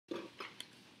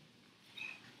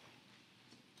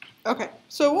Okay,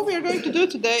 so what we are going to do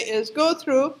today is go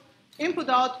through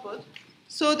input-output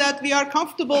so that we are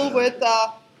comfortable with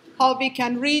how we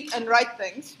can read and write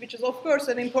things, which is, of course,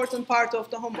 an important part of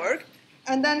the homework.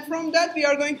 And then from that, we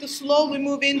are going to slowly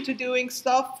move into doing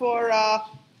stuff for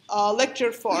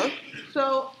Lecture 4.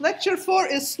 So Lecture 4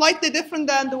 is slightly different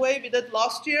than the way we did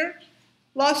last year.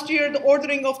 Last year, the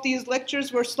ordering of these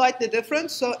lectures were slightly different.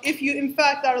 So if you, in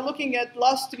fact, are looking at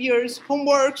last year's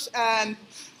homeworks and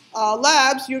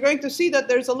labs, you're going to see that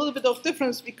there's a little bit of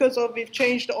difference because we've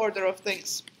changed the order of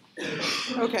things.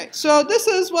 Okay, so this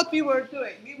is what we were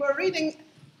doing.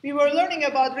 We were learning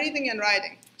about reading and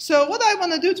writing. So what I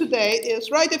want to do today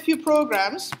is write a few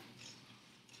programs,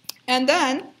 and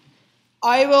then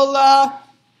I will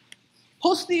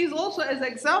post these also as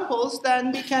examples.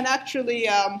 Then we can actually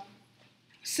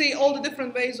see all the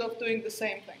different ways of doing the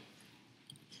same thing.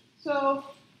 So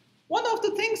one of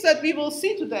the things that we will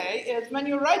see today is when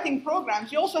you're writing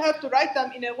programs, you also have to write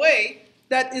them in a way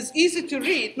that is easy to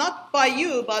read, not by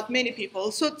you, but many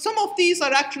people. So some of these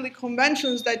are actually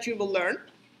conventions that you will learn.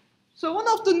 So one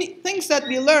of the things that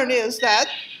we learn is that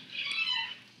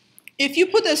if you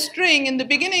put a string in the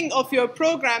beginning of your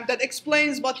program that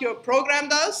explains what your program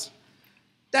does,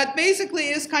 that basically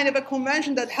is kind of a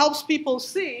convention that helps people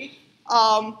see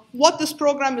what this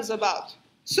program is about.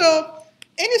 So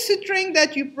any string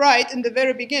that you write in the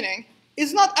very beginning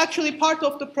is not actually part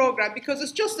of the program because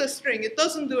it's just a string. It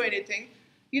doesn't do anything.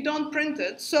 You don't print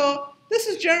it. So this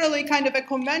is generally kind of a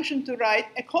convention to write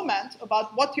a comment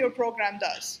about what your program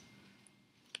does.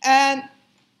 And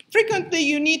frequently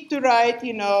you need to write,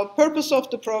 purpose of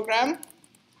the program,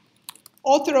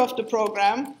 author of the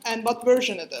program, and what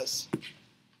version it is.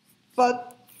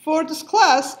 But for this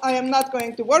class, I am not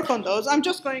going to work on those. I'm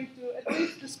just going to at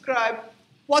least describe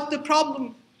what the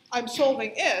problem I'm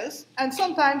solving is, and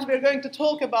sometimes we're going to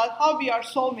talk about how we are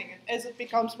solving it as it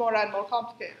becomes more and more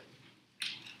complicated.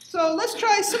 So let's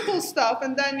try simple stuff,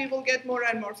 and then we will get more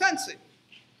and more fancy.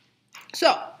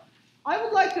 So I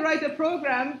would like to write a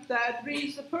program that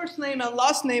reads the first name and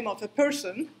last name of a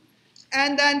person,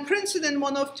 and then prints it in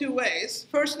one of two ways,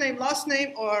 first name,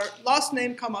 or last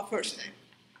name, comma, first name.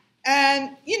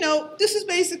 And, this is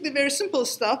basically very simple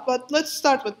stuff, but let's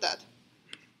start with that.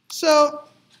 So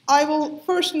I will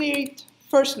first need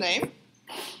first name,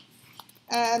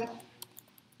 and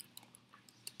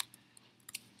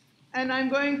I'm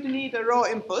going to need a raw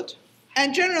input.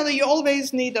 And generally, you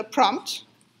always need a prompt.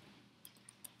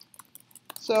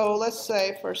 So let's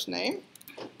say first name.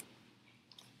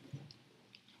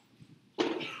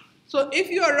 So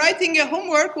if you are writing a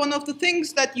homework, one of the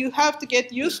things that you have to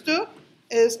get used to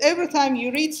is every time you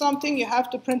read something, you have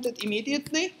to print it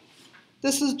immediately.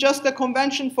 This is just a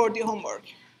convention for the homework.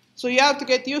 So you have to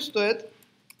get used to it.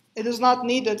 It is not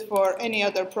needed for any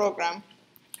other program.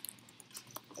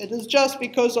 It is just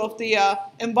because of the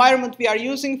environment we are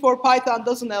using for Python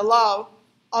doesn't allow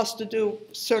us to do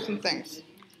certain things.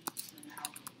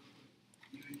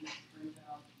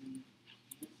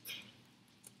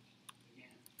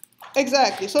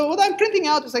 Exactly. So what I'm printing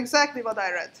out is exactly what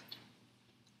I read.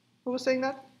 Who was saying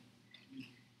that?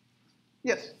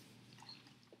 Yes.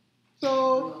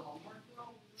 So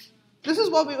this is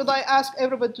what I ask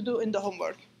everybody to do in the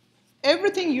homework.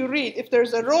 Everything you read, if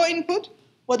there's a raw input,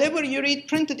 whatever you read,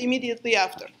 print it immediately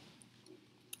after.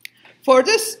 For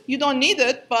this, you don't need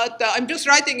it, but I'm just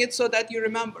writing it so that you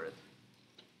remember it.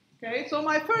 Okay, so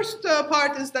my first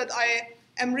part is that I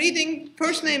am reading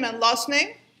first name and last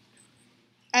name,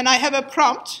 and I have a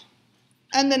prompt,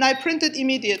 and then I print it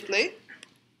immediately.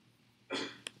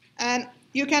 And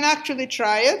you can actually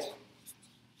try it.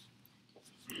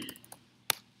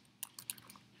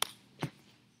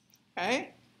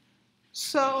 Okay.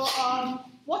 So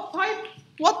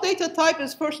what data type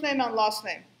is first name and last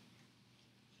name?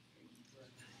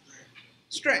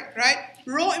 String, right?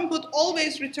 Raw input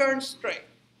always returns string.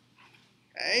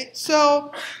 Okay.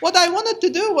 So what I wanted to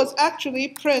do was actually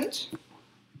print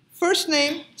first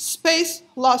name space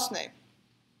last name.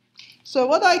 So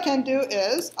what I can do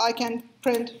is I can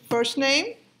print first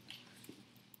name,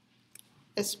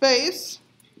 a space,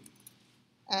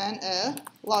 and a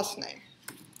last name.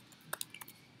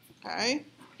 Okay.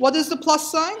 What is the plus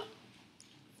sign?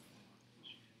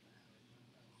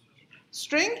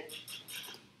 String.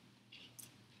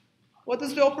 What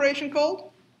is the operation called?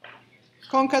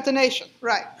 Concatenation.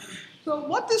 Right. So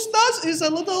what this does is a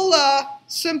little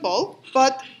simple,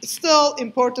 but still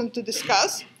important to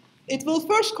discuss. It will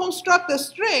first construct a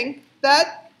string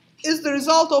that is the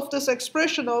result of this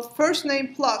expression of first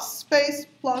name plus space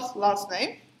plus last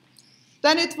name.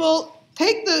 Then it will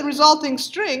take the resulting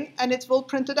string and it will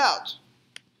print it out.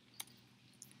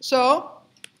 So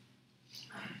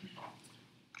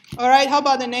All right, how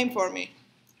about a name for me?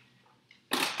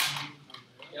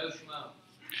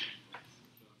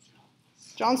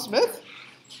 John Smith?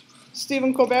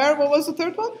 Stephen Colbert? What was the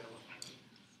third one?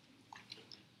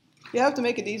 You have to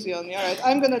make it easy on me. All right,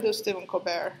 I'm going to do Stephen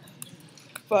Colbert.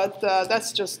 But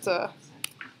that's just,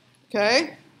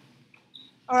 okay.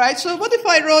 All right, so what if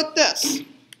I wrote this?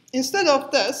 Instead of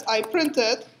this, I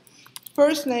printed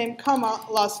first name, comma,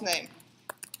 last name.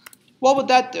 What would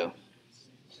that do?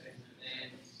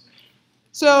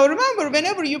 So remember,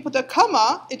 whenever you put a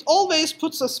comma, it always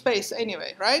puts a space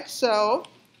anyway, right? So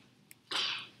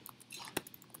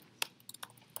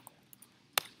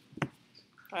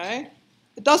okay,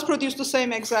 it does produce the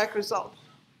same exact result.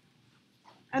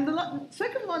 And the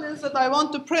second one is that I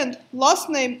want to print last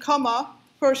name, comma,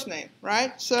 first name,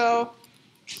 right? So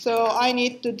I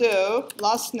need to do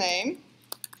last name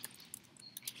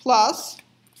plus,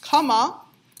 comma,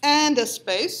 and a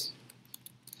space,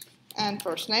 and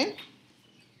first name.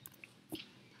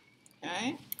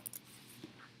 Okay.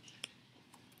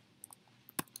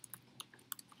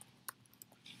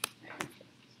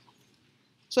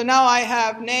 So now I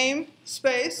have name,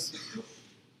 space,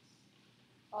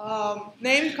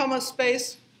 name, comma,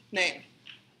 space, name.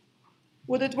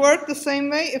 Would it work the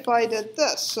same way if I did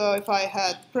this? So if I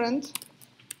had print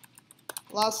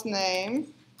last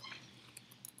name,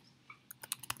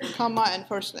 comma, and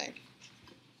first name.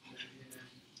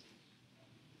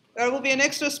 There will be an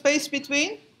extra space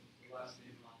between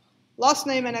last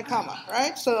name and a comma,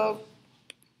 right? So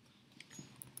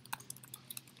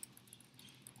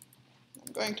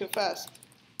I'm going too fast.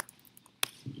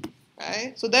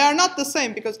 Okay? So they are not the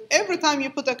same because every time you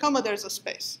put a comma, there's a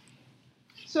space.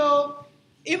 So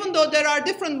even though there are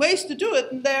different ways to do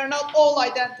it, they are not all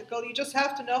identical. You just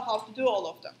have to know how to do all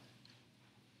of them.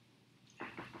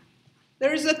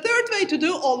 There is a third way to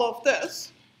do all of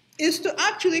this, is to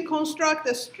actually construct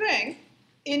a string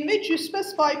in which you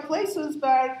specify places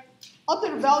where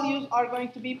other values are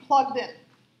going to be plugged in.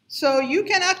 So you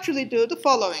can actually do the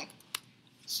following.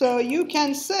 So you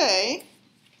can say,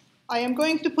 I am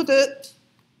going to put a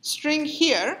string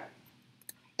here,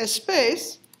 a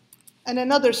space, and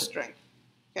another string.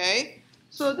 Okay?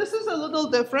 So this is a little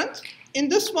different. In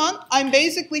this one, I'm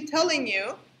basically telling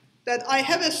you that I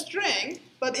have a string,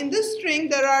 but in this string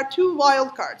there are two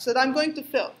wildcards that I'm going to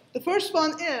fill. The first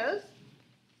one is,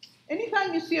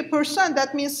 anytime you see a %,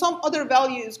 that means some other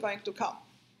value is going to come.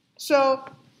 So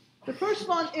the first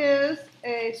one is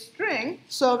a string.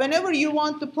 So whenever you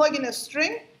want to plug in a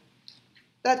string,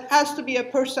 that has to be a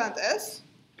 %s.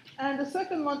 And the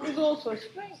second one is also a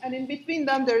string, and in between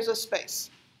them there's a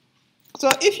space. So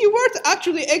if you were to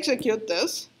actually execute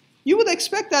this, you would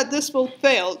expect that this will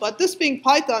fail, but this being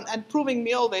Python and proving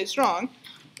me always wrong,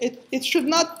 it should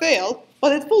not fail,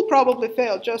 but it will probably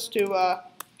fail just to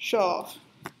show off.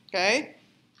 Okay?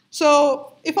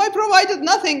 So if I provided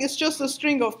nothing, it's just a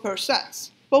string of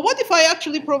 %. But what if I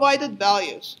actually provided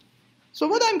values? So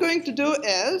what I'm going to do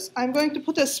is, I'm going to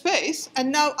put a space,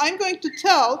 and now I'm going to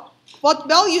tell what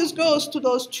values goes to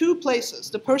those two places,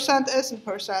 the %s and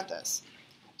 %s.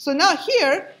 So now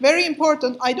here, very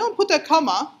important, I don't put a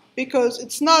comma, because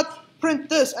it's not print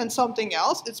this and something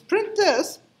else. It's print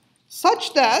this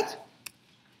such that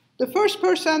the first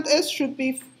 %s should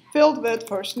be filled with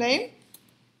first name.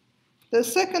 The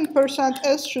second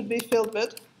 %s should be filled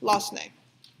with last name.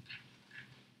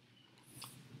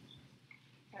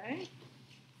 Okay.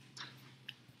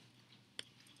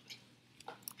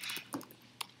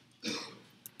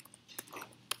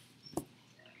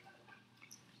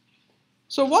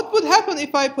 So what would happen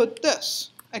if I put this,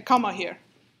 a comma here?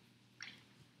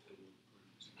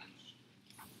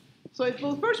 So it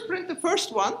will first print the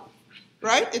first one,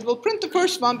 right? It will print the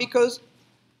first one because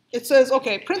it says,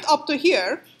 okay, print up to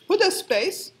here, put a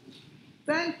space,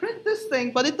 then print this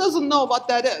thing, but it doesn't know what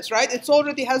that is, right? It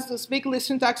already has this wiggly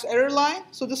syntax error line,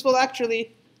 so this will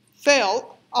actually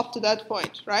fail up to that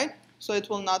point, right? So it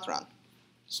will not run.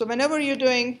 So whenever you're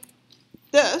doing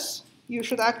this, you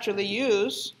should actually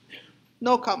use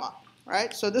no comma,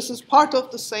 right? So this is part of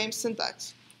the same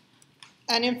syntax.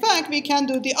 And in fact, we can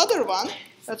do the other one.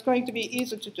 That's going to be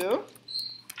easy to do.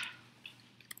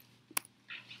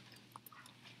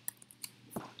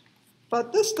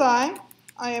 But this time,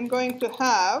 I am going to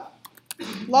have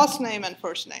last name and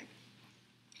first name.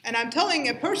 And I'm telling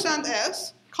a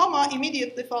 %s, comma,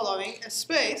 immediately following a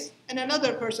space, and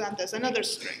another %s, another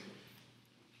string.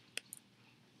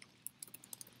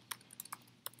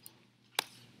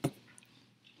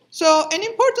 So an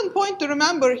important point to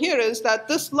remember here is that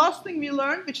this last thing we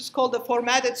learned, which is called the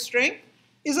formatted string,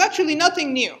 is actually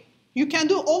nothing new. You can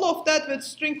do all of that with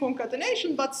string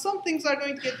concatenation, but some things are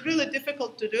going to get really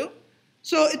difficult to do.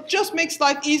 So it just makes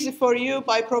life easy for you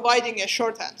by providing a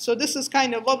shorthand. So this is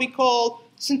kind of what we call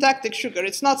syntactic sugar.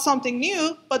 It's not something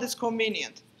new, but it's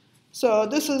convenient. So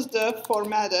this is the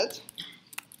formatted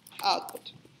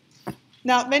output.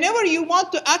 Now, whenever you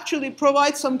want to actually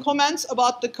provide some comments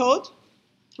about the code,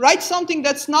 write something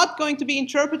that's not going to be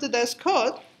interpreted as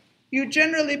code, you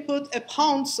generally put a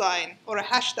pound sign or a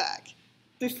hashtag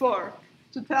before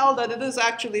to tell that it is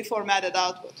actually formatted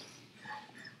output.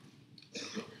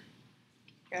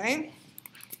 Okay?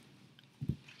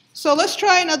 So let's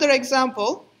try another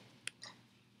example.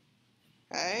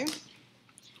 Okay?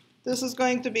 This is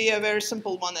going to be a very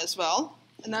simple one as well.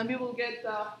 And then we will get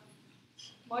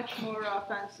much more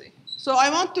fancy. So I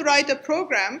want to write a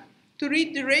program to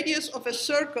read the radius of a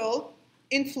circle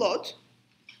in float,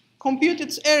 compute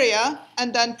its area,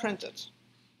 and then print it.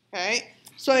 Okay?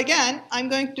 So again, I'm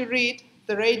going to read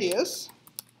the radius.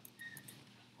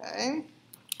 Okay?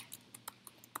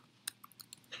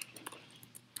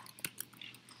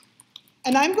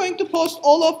 And I'm going to post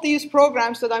all of these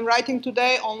programs that I'm writing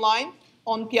today online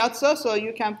on Piazza, so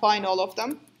you can find all of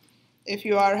them if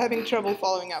you are having trouble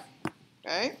following up.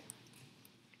 Okay?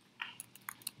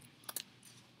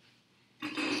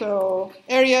 So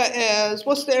area is,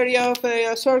 what's the area of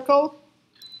a circle?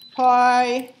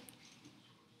 Pi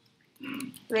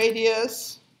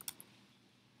radius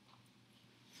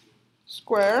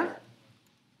square.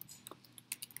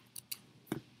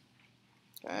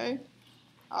 Okay.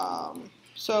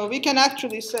 So we can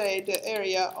actually say the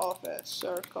area of a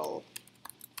circle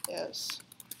is,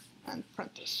 and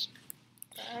print this.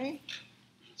 Okay.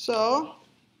 So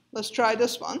let's try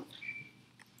this one.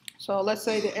 So let's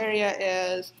say the area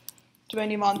is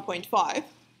 21.5.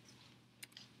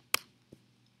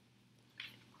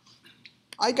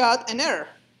 I got an error.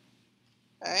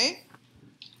 Okay.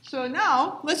 So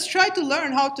now let's try to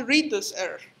learn how to read this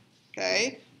error.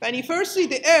 Okay. When you first see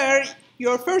the error,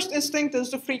 your first instinct is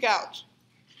to freak out.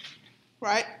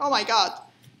 Right? Oh my God.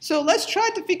 So let's try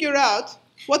to figure out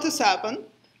what has happened.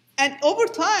 And over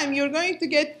time, you're going to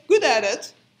get good at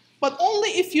it, but only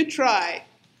if you try.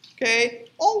 Okay?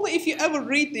 Only if you ever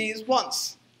read these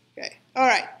once. Okay? All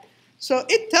right. So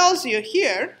it tells you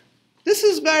here, this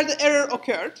is where the error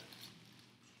occurred.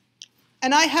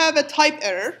 And I have a type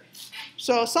error.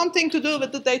 So something to do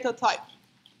with the data type.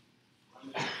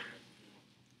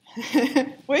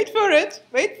 Wait for it.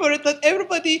 Let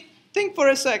everybody think for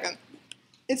a second.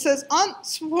 It says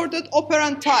unsupported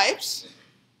operand types,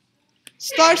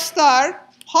 **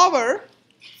 power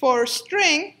for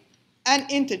string and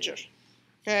integer.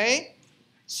 Okay?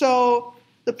 So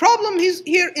the problem is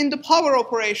here in the power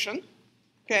operation.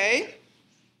 Okay?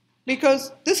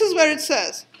 Because this is where it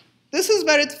says, this is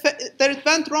where it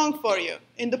went wrong for you.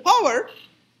 In the power,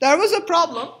 there was a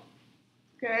problem.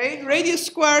 Okay? Radius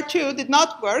square 2 did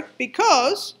not work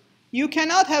because you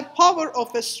cannot have power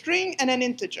of a string and an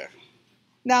integer.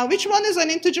 Now, which one is an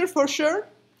integer for sure?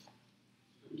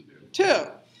 2.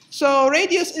 So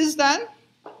radius is then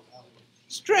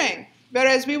string,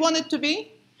 whereas we want it to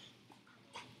be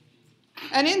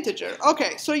an integer.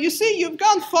 Okay, so you see you've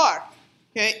gone far.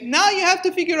 Okay, now you have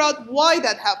to figure out why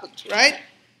that happened, right?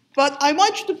 But I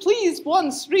want you to please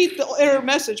once read the error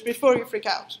message before you freak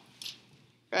out.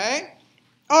 Okay?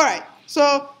 All right,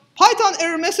 so Python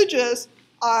error messages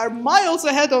are miles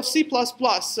ahead of C++,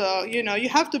 so you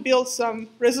have to build some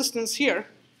resistance here.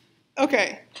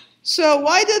 Okay, so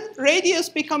why did radius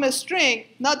become a string,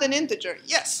 not an integer?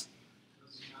 Yes?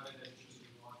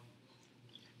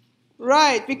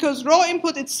 Right, because raw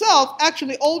input itself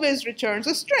actually always returns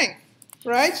a string,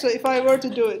 right? So if I were to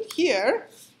do it here,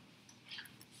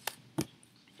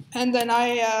 and then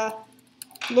I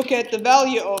look at the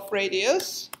value of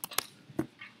radius,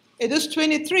 it is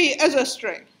 23 as a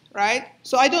string, right?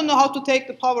 So I don't know how to take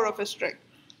the power of a string.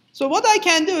 So what I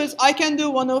can do is I can do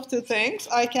one of two things.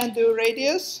 I can do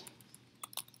radius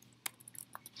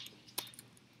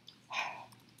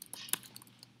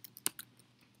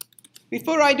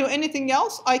before I do anything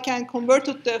else, I can convert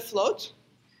it to a float.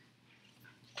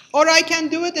 Or I can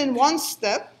do it in one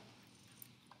step.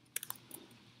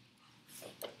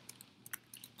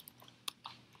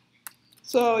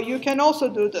 So you can also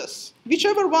do this.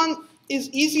 Whichever one is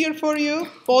easier for you,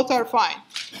 both are fine.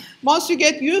 Once you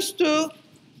get used to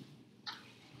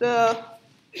the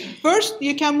first,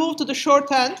 you can move to the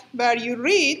shorthand where you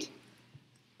read.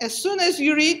 As soon as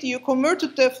you read, you convert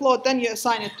it to a float, then you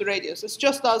assign it to radius. It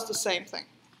just does the same thing.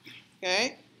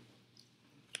 Okay?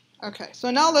 Okay, so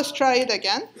now let's try it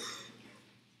again.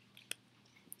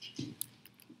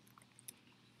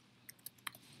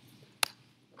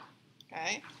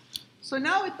 Okay. So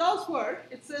now it does work.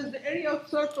 It says the area of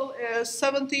circle is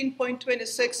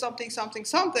 17.26 something, something,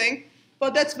 something,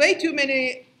 but that's way too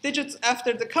many digits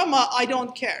after the comma. I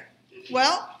don't care.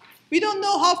 Well, we don't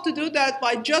know how to do that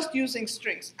by just using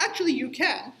strings. Actually, you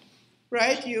can,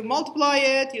 right? You multiply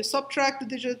it, you subtract the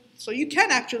digit, so you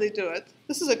can actually do it.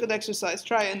 This is a good exercise.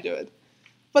 Try and do it.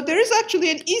 But there is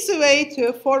actually an easy way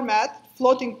to format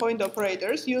floating point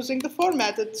operators using the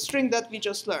formatted string that we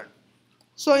just learned.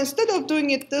 So instead of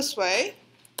doing it this way,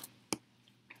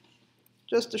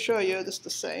 just to show you this is the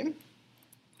same,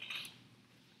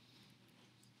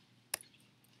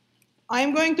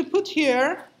 I'm going to put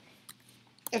here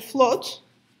a float.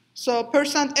 So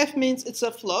 %f means it's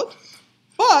a float.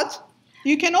 But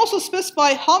you can also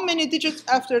specify how many digits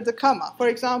after the comma. For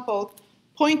example,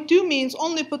 0.2 means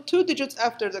only put 2 digits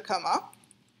after the comma.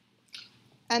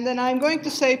 And then I'm going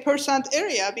to say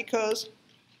 %area because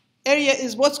area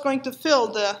is what's going to fill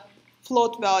the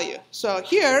float value. So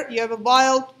here you have a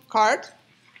wild card,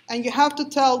 and you have to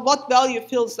tell what value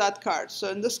fills that card. So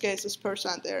in this case, it's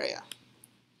 %area.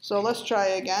 So let's try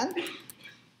again.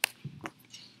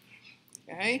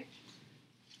 Okay.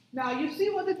 Now you see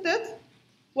what it did?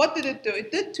 What did it do? It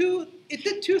did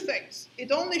two things.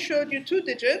 It only showed you 2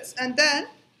 digits, and then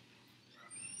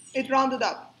it rounded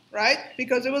up, right?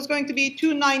 Because it was going to be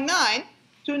 299.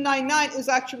 299 is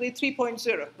actually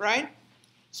 3.0, right?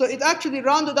 So it actually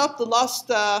rounded up the last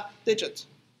digit.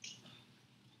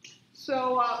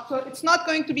 So it's not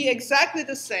going to be exactly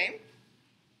the same,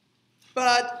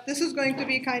 but this is going to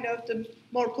be kind of the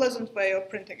more pleasant way of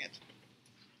printing it.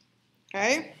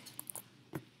 Okay?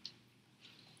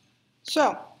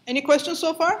 So, any questions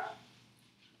so far?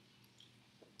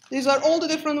 These are all the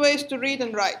different ways to read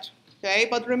and write. Okay?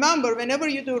 But remember, whenever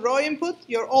you do row input,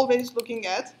 you're always looking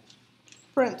at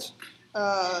print.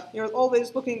 You're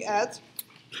always looking at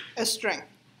a string.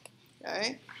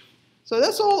 Okay? So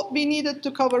that's all we needed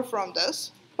to cover from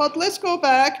this. But let's go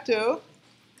back to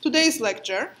today's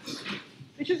lecture,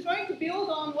 which is going to build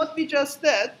on what we just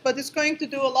did, but it's going to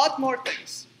do a lot more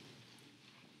things.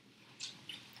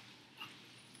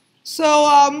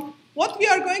 So what we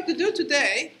are going to do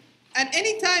today, and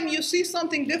anytime you see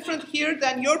something different here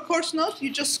than your course notes,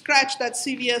 you just scratch that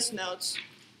CVS notes.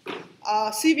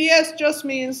 CVS just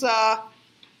means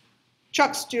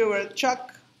Chuck Stewart.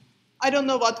 Chuck, I don't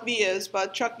know what V is,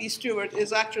 but Chuck V. Stewart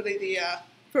is actually the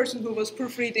person who was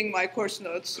proofreading my course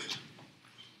notes.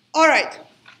 All right.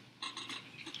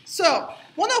 So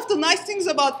one of the nice things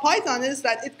about Python is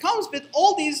that it comes with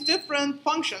all these different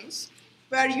functions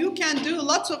where you can do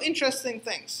lots of interesting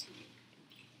things.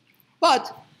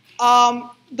 But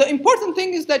the important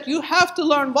thing is that you have to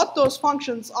learn what those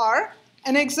functions are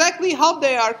and exactly how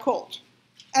they are called.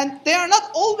 And they are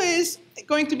not always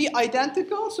going to be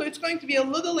identical, so it's going to be a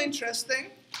little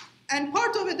interesting. And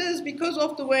part of it is because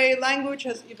of the way language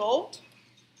has evolved.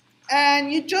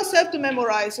 And you just have to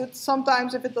memorize it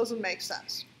sometimes if it doesn't make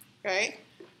sense. Okay?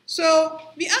 So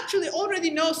we actually already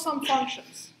know some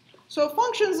functions. So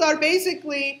functions are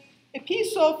basically a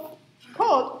piece of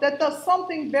code that does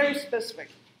something very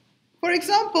specific. For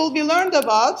example, we learned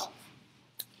about,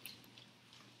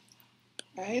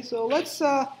 okay, so let's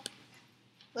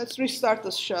restart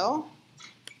this shell.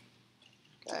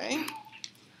 Okay,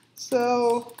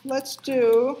 so let's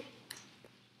do,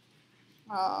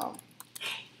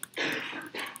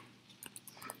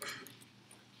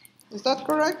 is that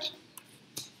correct?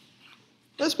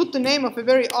 Let's put the name of a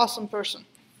very awesome person.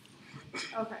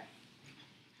 Okay.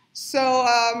 So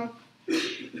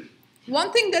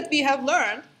one thing that we have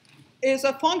learned is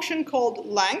a function called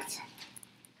length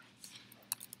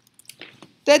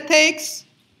that takes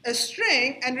a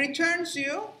string and returns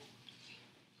you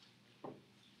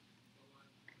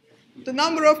the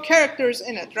number of characters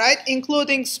in it, right?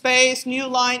 Including space, new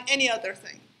line, any other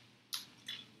thing.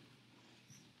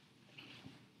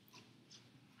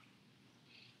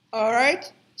 All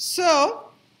right,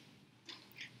 so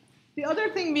the other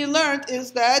thing we learned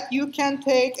is that you can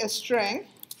take a string,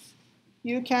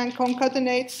 you can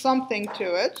concatenate something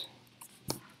to it,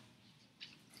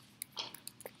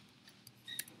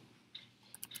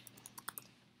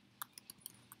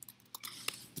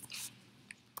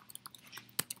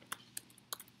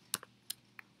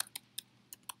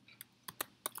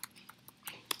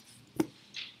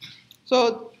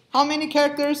 so how many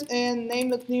characters in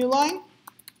nameless new line?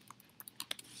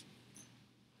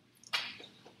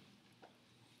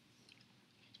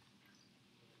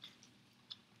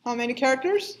 How many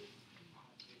characters?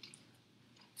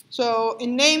 So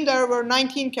in name there were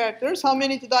 19 characters. How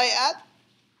many did I add?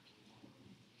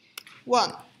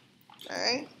 1.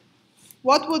 Okay.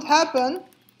 What would happen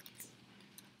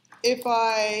if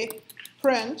I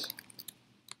print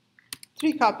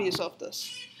 3 copies of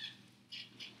this.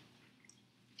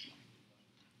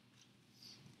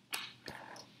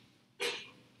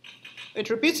 It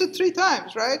repeats it 3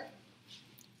 times, right?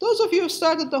 Those of you who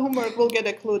started the homework will get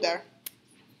a clue there.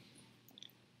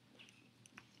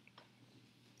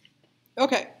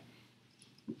 Okay.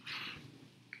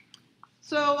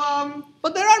 So,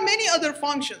 but there are many other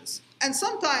functions. And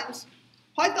sometimes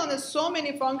Python has so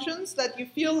many functions that you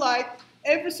feel like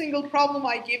every single problem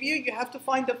I give you, you have to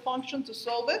find a function to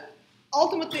solve it.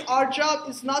 Ultimately, our job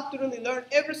is not to really learn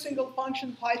every single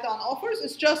function Python offers.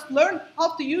 It's just learn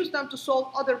how to use them to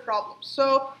solve other problems.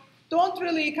 So don't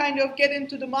really kind of get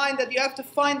into the mind that you have to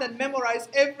find and memorize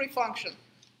every function.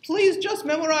 Please just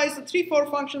memorize the 3-4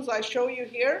 functions I show you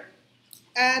here,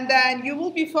 and then you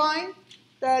will be fine,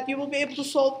 that you will be able to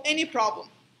solve any problem.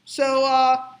 So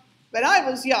when I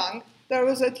was young, there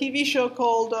was a TV show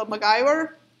called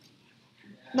MacGyver.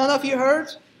 None of you heard?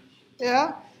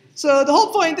 Yeah? So the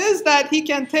whole point is that he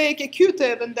can take a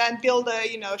Q-tip and then build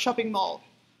a shopping mall.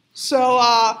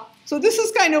 So this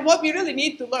is kind of what we really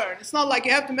need to learn. It's not like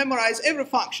you have to memorize every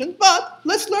function, but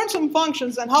let's learn some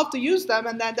functions and how to use them,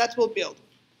 and then that will build.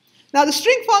 Now the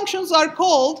string functions are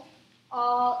called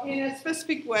in a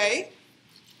specific way.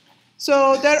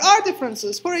 So there are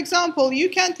differences. For example, you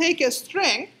can take a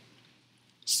string.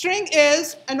 String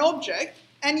is an object,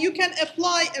 and you can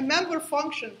apply a member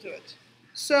function to it.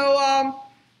 So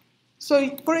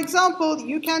for example,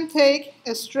 you can take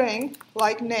a string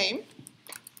like name,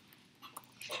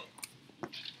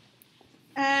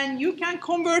 and you can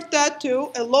convert that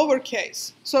to a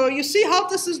lowercase. So you see how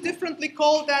this is differently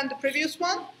called than the previous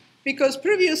one? Because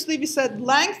previously we said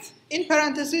length, in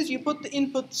parentheses you put the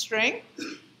input string,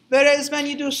 whereas when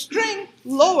you do string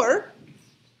lower,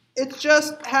 it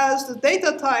just has the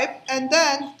data type and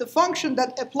then the function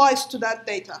that applies to that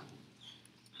data.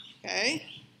 Okay?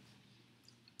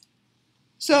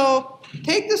 So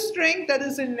take the string that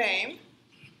is in name,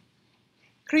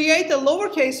 create a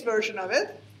lowercase version of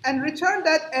it, and return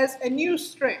that as a new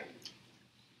string.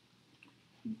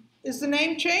 Is the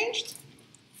name changed?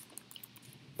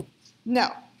 No.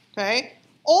 Okay?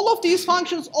 All of these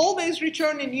functions always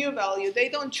return a new value. They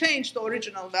don't change the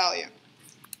original value.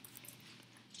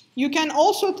 You can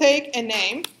also take a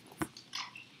name,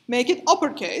 make it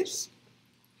uppercase.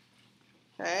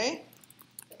 Okay?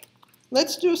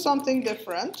 Let's do something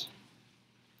different.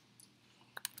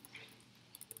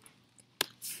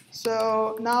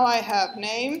 So now I have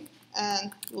name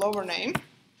and lower name.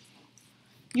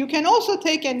 You can also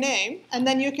take a name and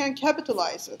then you can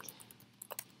capitalize it.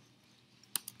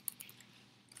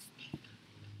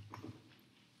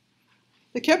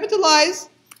 The capitalize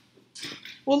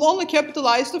will only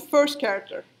capitalize the first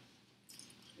character.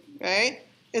 Okay?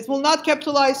 It will not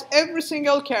capitalize every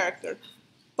single character.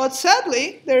 But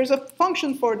sadly, there is a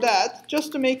function for that,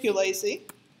 just to make you lazy.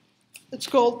 It's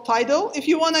called title. If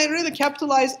you want to really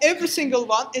capitalize every single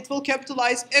one, it will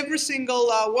capitalize every single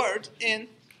word in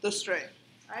the string.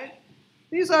 Right?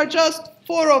 These are just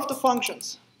 4 of the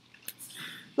functions.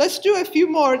 Let's do a few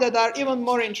more that are even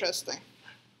more interesting.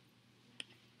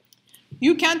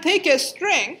 You can take a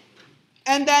string,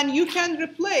 and then you can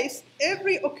replace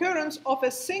every occurrence of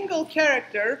a single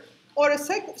character or a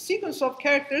sequence of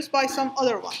characters by some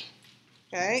other one.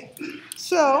 Okay?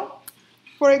 So,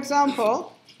 for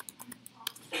example,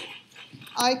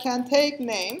 I can take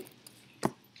name,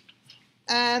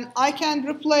 and I can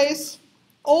replace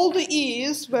all the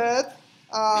E's with,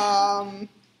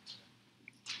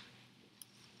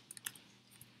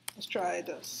 let's try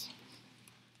this.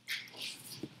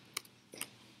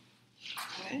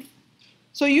 Okay.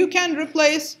 So you can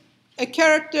replace a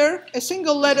character, a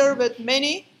single letter with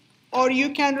many, or you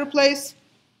can replace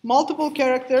multiple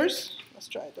characters. Let's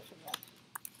try it different one.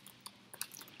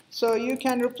 So you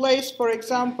can replace, for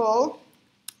example,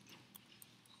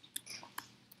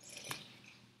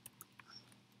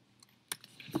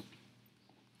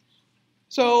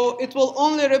 so it will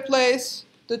only replace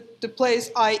the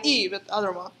place IE with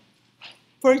other one.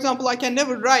 For example, I can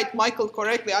never write Michael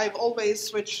correctly. I've always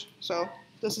switched, so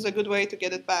this is a good way to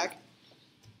get it back.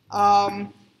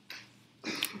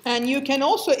 And you can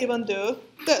also even do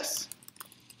this.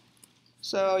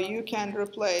 So you can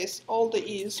replace all the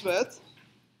E's with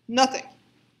nothing.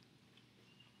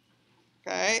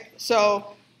 Okay,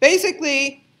 so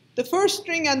basically the first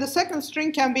string and the second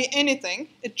string can be anything.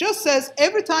 It just says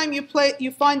every time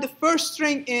you find the first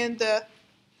string in the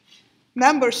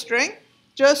member string,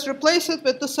 just replace it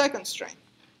with the second string.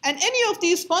 And any of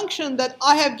these functions that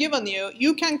I have given you,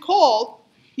 you can call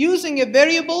using a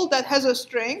variable that has a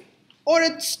string or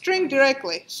a string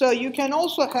directly. So you can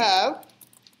also have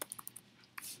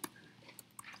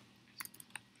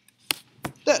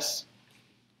this.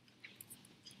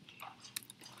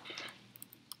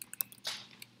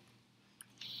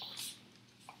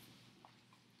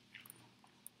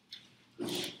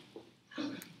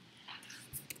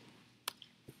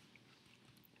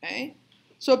 Okay.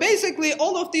 So basically,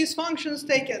 all of these functions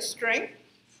take a string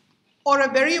or a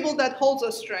variable that holds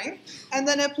a string and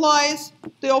then applies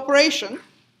the operation.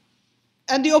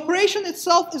 And the operation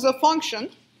itself is a function.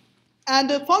 And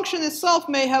the function itself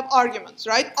may have arguments,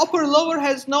 right? Upper, lower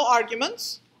has no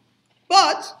arguments.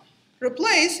 But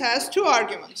replace has 2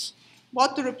 arguments.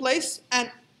 What to replace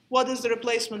and what is the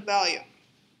replacement value.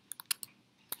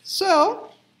 So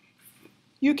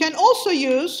you can also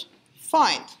use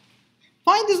find.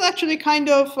 Find is actually kind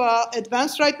of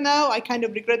advanced right now. I kind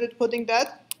of regretted putting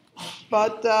that.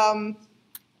 But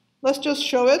let's just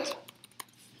show it.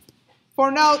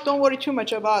 For now, don't worry too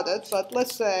much about it. But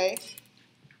let's say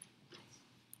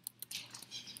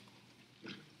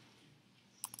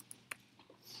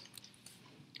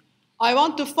I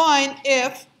want to find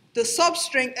if the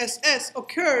substring SS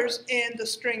occurs in the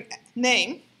string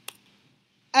name.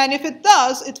 And if it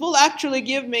does, it will actually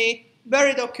give me where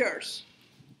it occurs.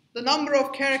 The number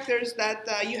of characters that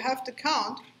you have to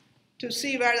count to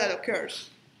see where that occurs.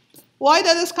 Why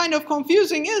that is kind of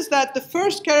confusing is that the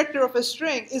first character of a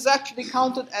string is actually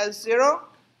counted as 0.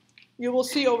 You will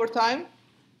see over time.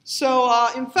 So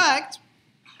in fact,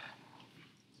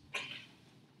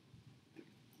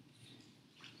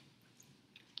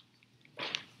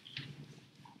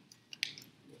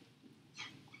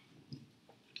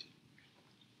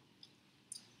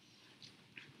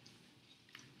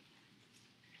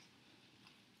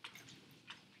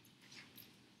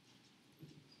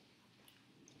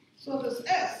 so this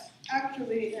S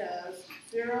actually is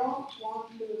 0,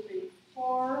 1, 2, 3,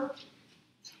 4,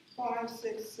 5,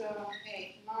 6, 7,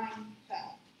 8, 9, 10.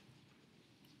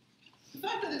 The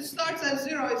fact that it starts at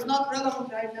 0 is not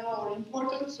relevant right now or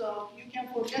important, so you can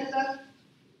forget that.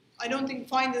 I don't think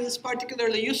find is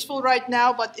particularly useful right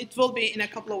now, but it will be in a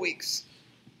couple of weeks.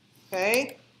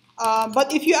 Okay?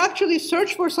 But if you actually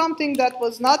search for something that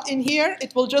was not in here,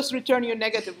 it will just return you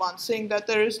 -1, saying that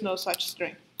there is no such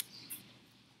string.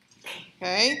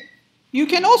 Okay? You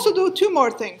can also do 2 more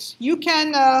things. You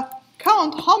can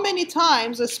count how many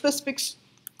times a specific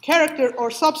character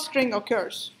or substring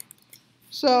occurs.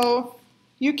 So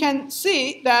you can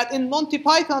see that in Monty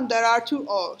Python there are 2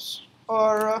 O's,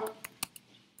 or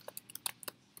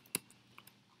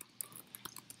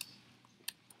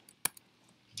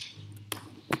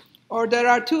there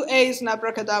are 2 A's in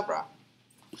Abracadabra.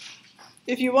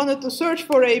 If you wanted to search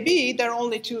for AB, there are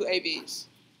only 2 ABs.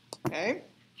 Okay?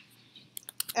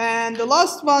 And the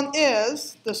last one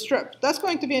is the strip. That's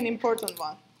going to be an important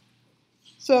one.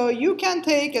 So you can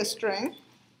take a string.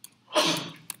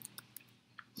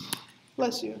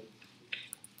 Bless you.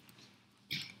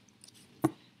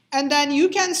 And then you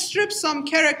can strip some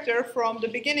character from the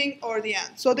beginning or the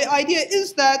end. So the idea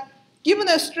is that given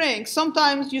a string,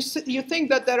 sometimes you think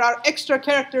that there are extra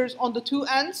characters on the 2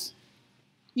 ends.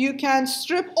 You can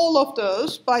strip all of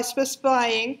those by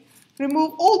specifying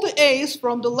remove all the A's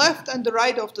from the left and the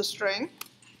right of the string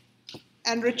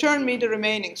and return me the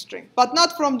remaining string, but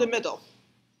not from the middle.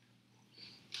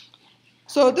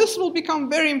 So this will become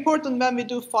very important when we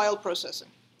do file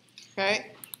processing.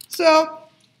 Okay? So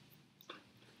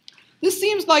this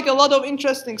seems like a lot of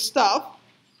interesting stuff.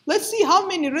 Let's see how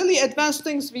many really advanced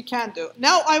things we can do.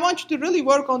 Now I want you to really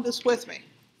work on this with me.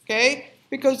 Okay?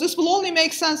 Because this will only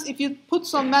make sense if you put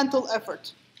some mental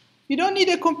effort. You don't need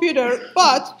a computer,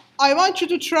 but I want you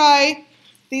to try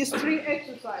these 3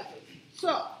 exercises.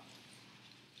 So,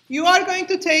 you are going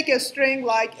to take a string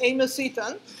like Amos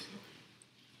Eaton,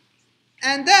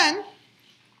 and then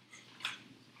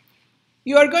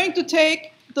you are going to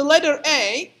take the letter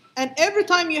A, and every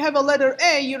time you have a letter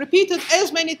A, you repeat it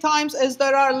as many times as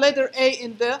there are letter A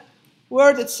in the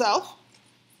word itself.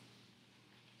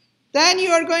 Then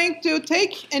you are going to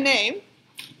take a name,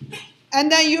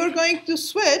 and then you are going to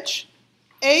switch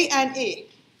A and E.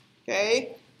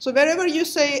 Okay? So wherever you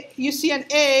see an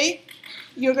A,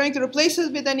 you're going to replace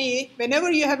it with an E.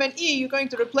 Whenever you have an E, you're going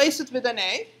to replace it with an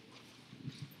A.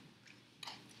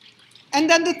 And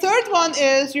then the third one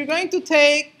is you're going to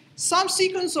take some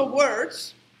sequence of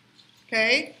words.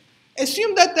 Okay?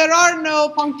 Assume that there are no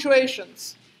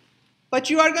punctuations. But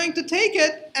you are going to take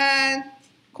it and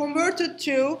convert it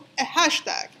to a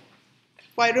hashtag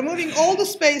by removing all the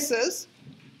spaces,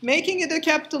 making it a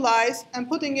capitalized, and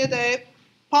putting it a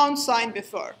 £sign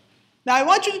before. Now I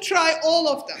want you to try all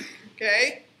of them,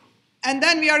 okay? And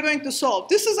then we are going to solve.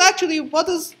 This is actually what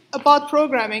is about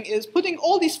programming, is putting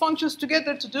all these functions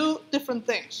together to do different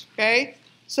things, okay?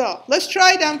 So let's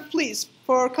try them, please.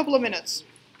 for a couple of minutes.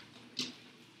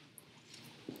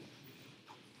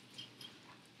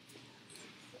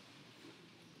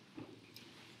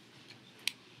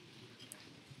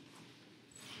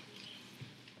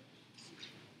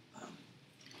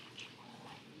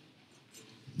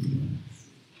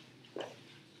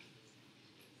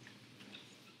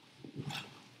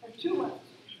 Two left.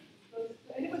 Does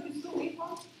anybody still need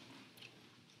one?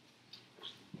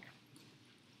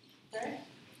 Okay.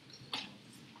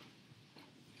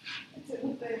 It's a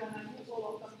good day when I use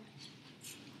all of them.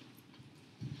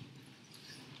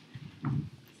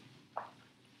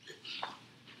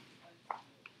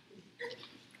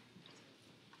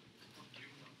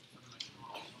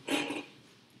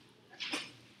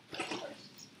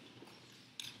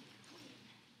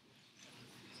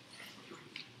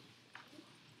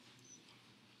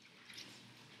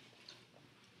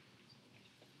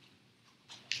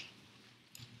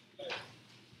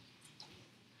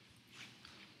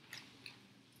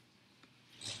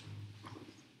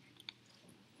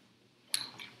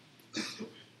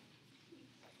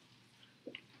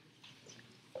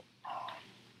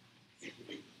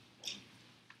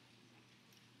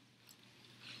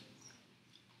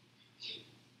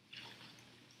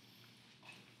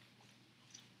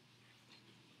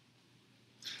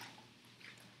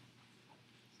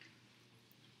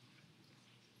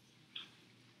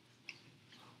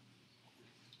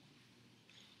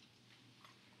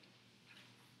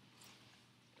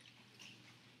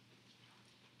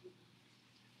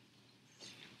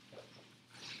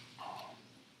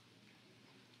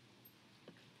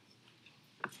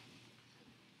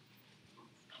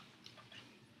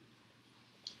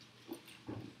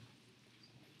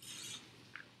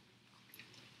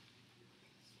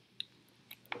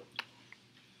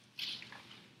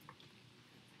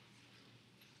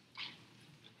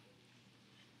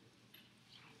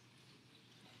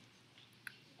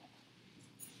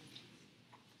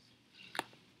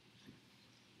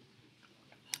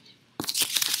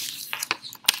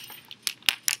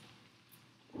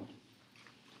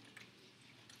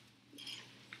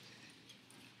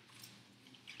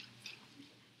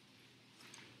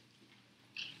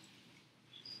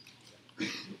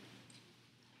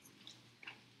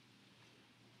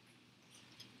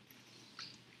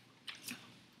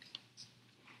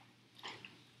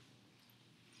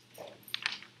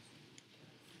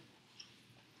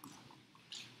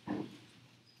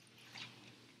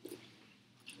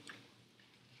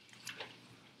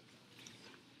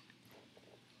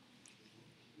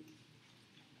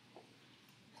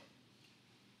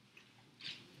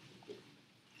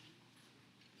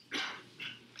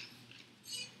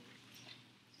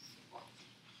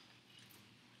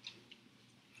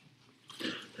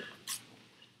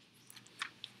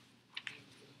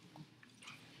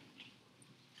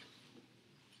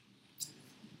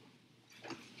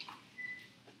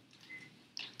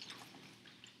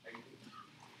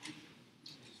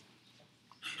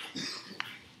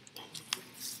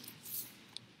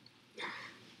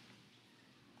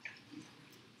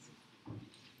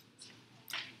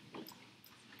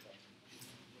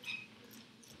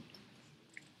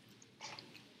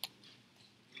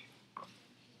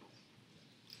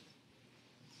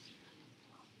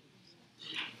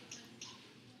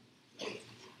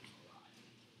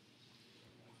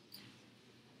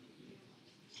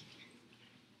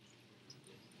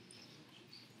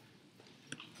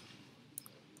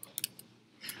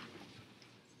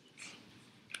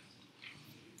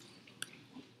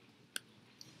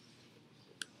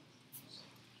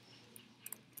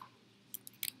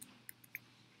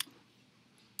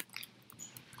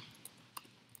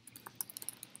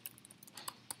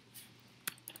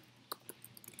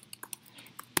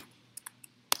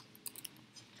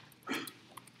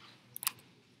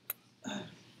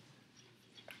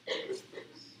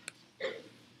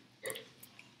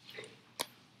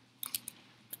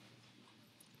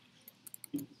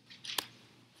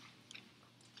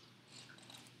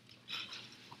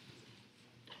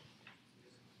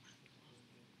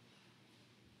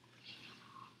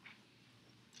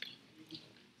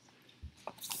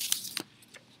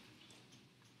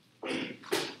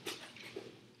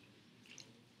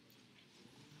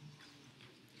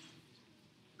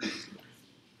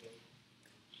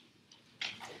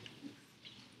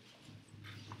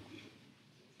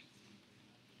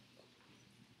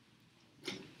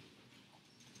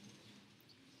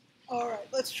 All right,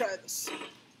 let's try this.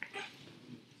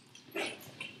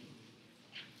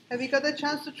 Have you got a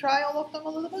chance to try all of them a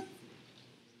little bit?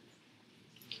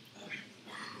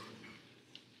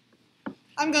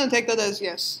 I'm going to take that as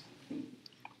yes.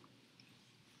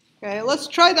 Okay, let's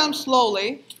try them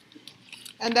slowly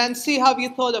and then see how you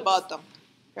thought about them.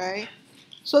 Okay?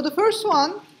 So the first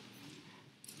one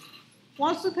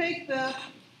wants to take the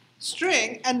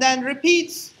string and then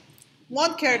repeats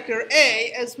one character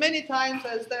A as many times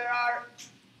as there are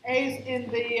A's in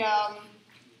the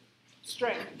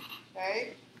string.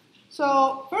 Okay?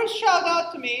 So first shout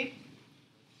out to me,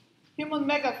 human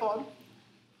megaphone.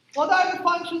 What are the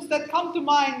functions that come to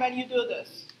mind when you do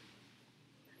this?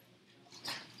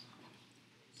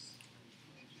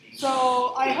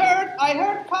 So I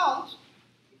heard count.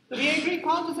 Do we agree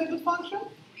count is a good function?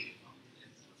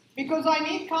 Because I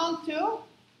need count to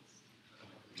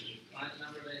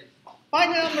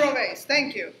find the number of A's.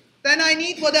 Thank you. Then I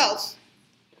need what else?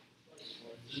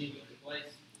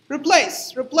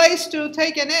 Replace. Replace to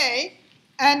take an A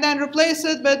and then replace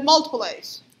it with multiple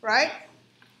A's, right?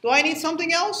 Do I need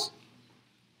something else?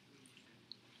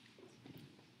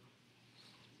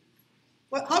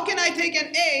 Well, how can I take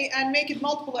an A and make it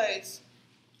multiple A's?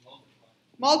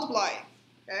 Multiply.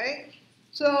 Okay?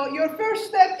 So your first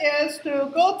step is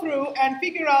to go through and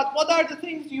figure out what are the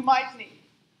things you might need.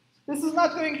 This is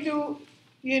not going to,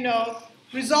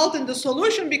 result in the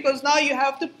solution because now you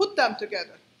have to put them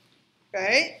together.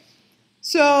 Okay?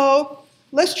 So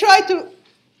let's try to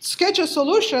sketch a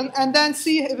solution and then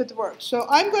see if it works. So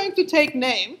I'm going to take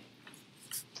name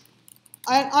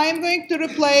and I'm going to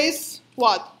replace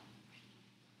what?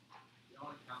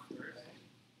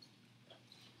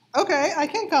 Okay, I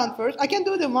can count first. I can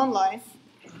do it in one line.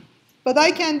 But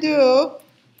I can do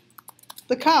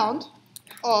the count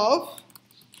of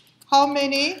how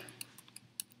many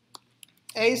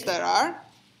A's there are.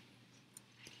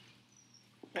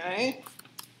 Okay,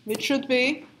 which should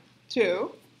be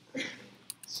 2.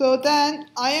 So then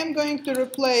I am going to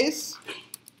replace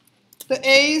the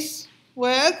A's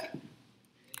with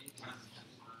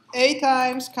A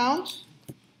times count.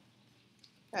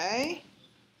 Okay.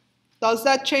 Does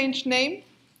that change name?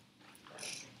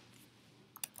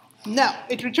 No,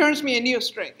 it returns me a new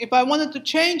string. If I wanted to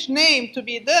change name to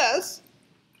be this,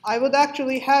 I would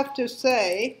actually have to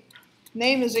say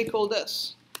name is equal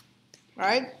this,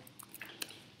 right?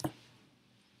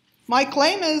 My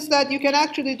claim is that you can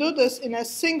actually do this in a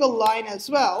single line as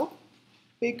well,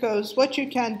 because what you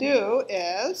can do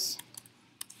is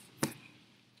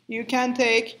you can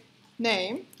take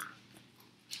name,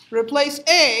 replace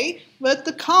A with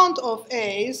the count of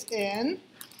A's in.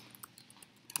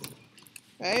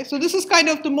 Okay, so this is kind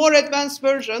of the more advanced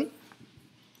version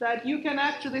that you can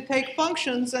actually take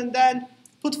functions and then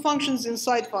put functions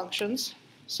inside functions.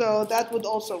 So that would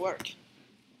also work.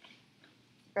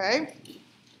 Okay.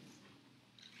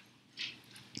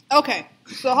 Okay,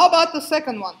 so how about the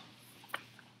second one?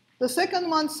 The second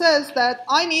one says that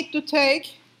I need to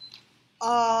take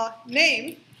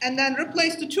name and then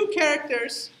replace the two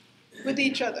characters with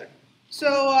each other.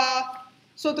 So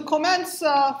the comments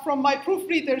from my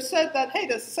proofreader said that, hey,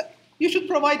 you should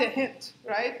provide a hint,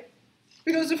 right?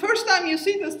 Because the first time you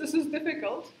see this is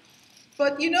difficult.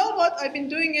 But you know what? I've been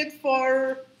doing it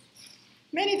for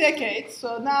many decades,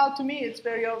 so now to me it's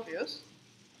very obvious.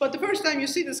 But the first time you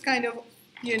see this kind of,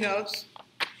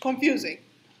 confusing.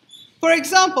 For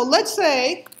example, let's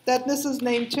say that this is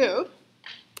name 2.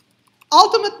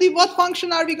 Ultimately, what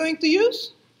function are we going to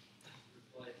use?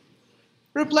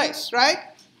 Replace, right?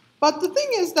 But the thing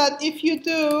is that if you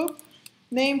do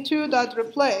name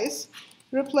 2.replace,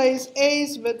 replace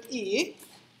A's with E,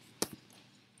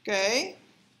 okay,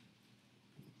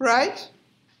 right?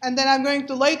 And then I'm going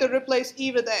to later replace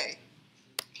E with A.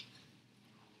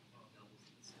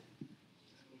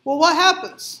 Well, what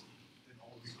happens?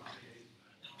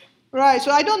 Right, so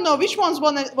I don't know which one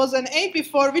was an A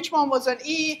before, which one was an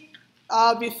E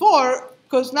before,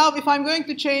 because now if I'm going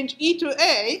to change E to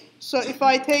A, so if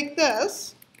I take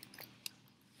this,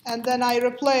 and then I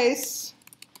replace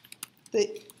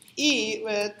the E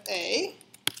with A,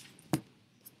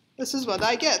 this is what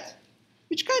I get,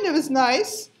 which kind of is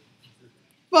nice,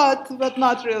 but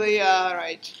not really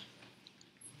right.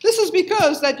 This is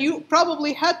because that you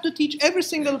probably had to teach every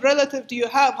single relative you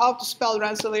have how to spell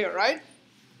Rensselaer, right?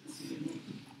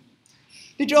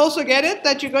 Did you also get it,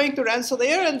 that you're going to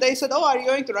Rensselaer and they said, oh, are you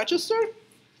going to Rochester?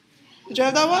 Did you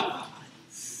have that one?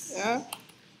 Yeah.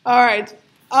 All right.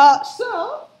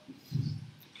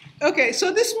 Okay,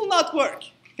 so this will not work.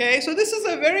 Okay, so this is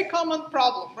a very common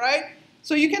problem, right?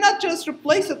 So you cannot just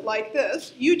replace it like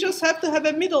this. You just have to have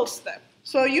a middle step.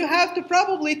 So you have to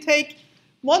probably take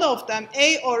one of them,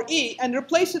 A or E, and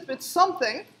replace it with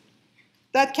something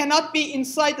that cannot be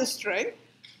inside the string.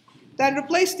 Then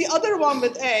replace the other one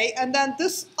with A, and then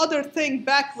this other thing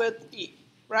back with E,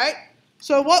 right?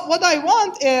 So what I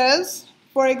want is,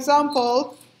 for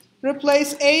example,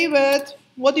 replace A with,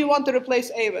 what do you want to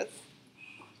replace A with?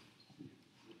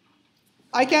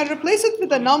 I can replace it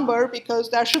with a number because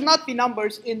there should not be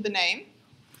numbers in the name.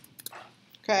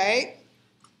 Okay,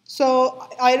 so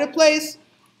I replace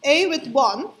A with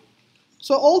 1.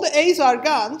 So all the A's are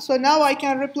gone. So now I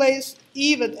can replace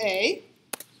E with A.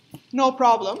 No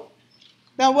problem.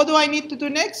 Now what do I need to do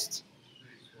next?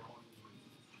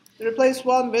 Replace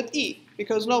 1 with E,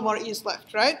 because no more E's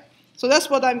left, right? So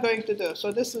that's what I'm going to do.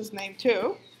 So this is name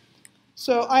 2.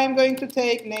 So I am going to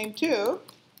take name 2,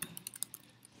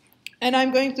 and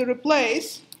I'm going to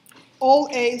replace all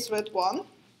A's with 1.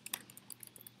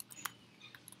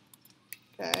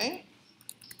 Okay.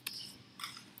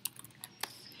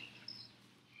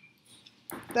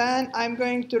 Then I'm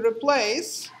going to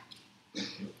replace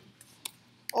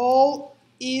all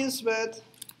E's with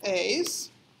A's.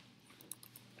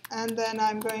 And then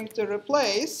I'm going to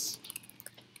replace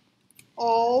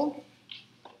all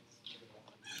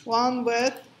 1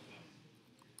 with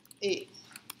E.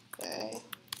 Okay.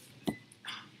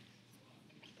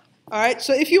 All right,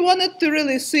 so if you wanted to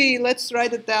really see, let's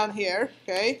write it down here.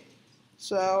 Okay.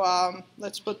 So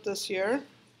let's put this here.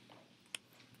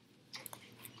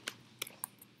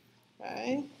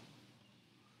 Okay.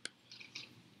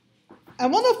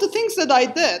 And one of the things that I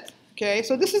did, okay,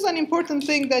 so this is an important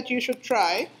thing that you should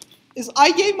try, is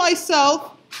I gave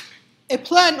myself a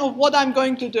plan of what I'm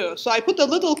going to do. So I put a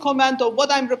little comment of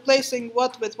what I'm replacing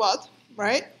what with what,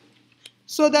 right?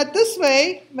 So that this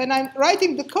way, when I'm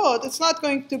writing the code, it's not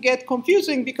going to get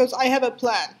confusing because I have a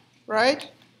plan,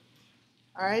 right?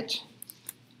 All right.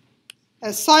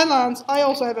 As Cylance, I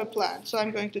also have a plan, so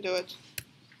I'm going to do it.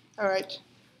 All right.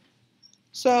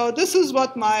 So this is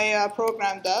what my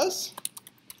program does.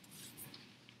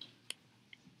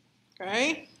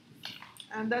 Okay.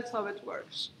 And that's how it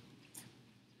works.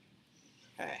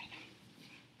 Okay.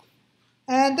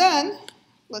 And then,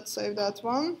 let's save that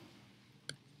one.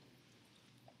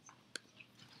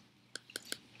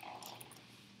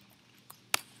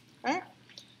 Okay.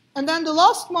 And then the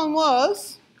last one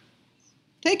was,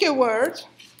 take a word,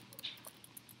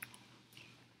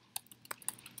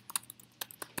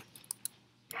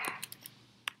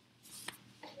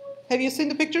 have you seen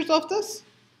the pictures of this?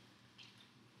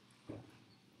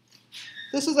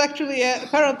 This is actually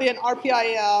apparently an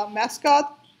RPI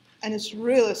mascot, and it's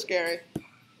really scary.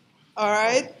 All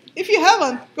right. If you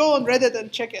haven't, go on Reddit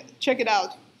and check it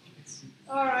out.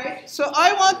 All right. So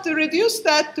I want to reduce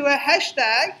that to a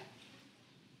hashtag,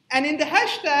 and in the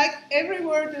hashtag, every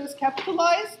word is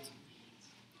capitalized.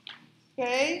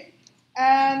 Okay.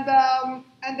 And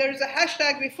there's a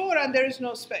hashtag before, and there is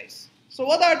no space. So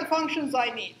what are the functions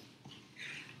I need?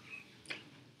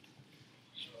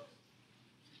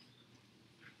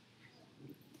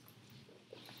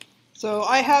 So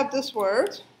I have this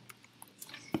word,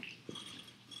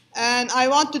 and I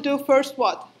want to do first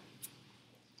what?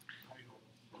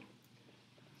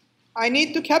 I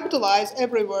need to capitalize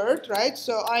every word, right?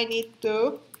 So I need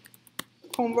to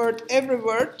convert every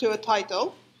word to a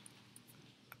title.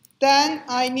 Then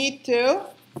I need to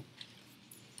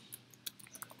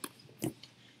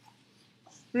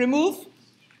remove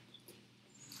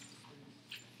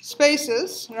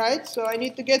spaces, right? So I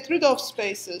need to get rid of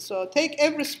spaces. So take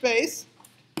every space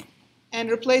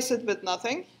and replace it with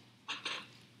nothing.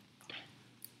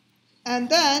 And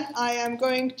then I am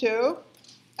going to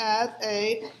add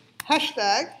a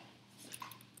hashtag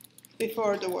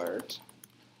before the word.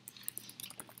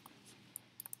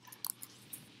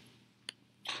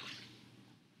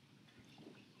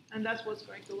 And that's what it's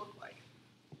going to look like,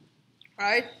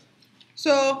 right?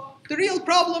 So the real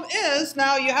problem is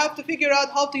now you have to figure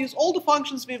out how to use all the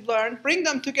functions we've learned, bring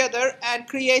them together, and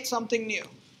create something new.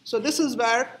 So this is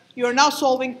where you're now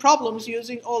solving problems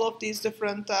using all of these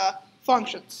different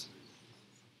functions.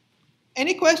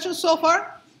 Any questions so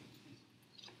far?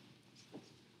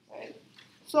 Okay.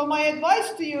 So my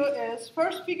advice to you is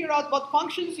first figure out what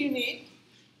functions you need.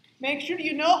 Make sure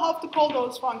you know how to call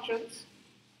those functions.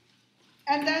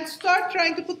 And then start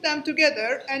trying to put them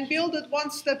together and build it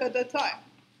one step at a time.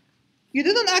 You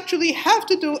didn't actually have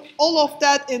to do all of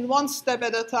that in one step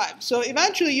at a time. So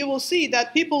eventually you will see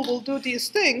that people will do these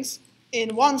things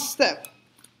in one step.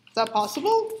 Is that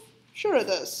possible? Sure it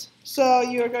is. So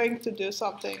you're going to do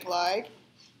something like,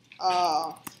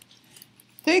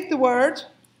 take the word,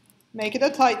 make it a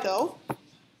title,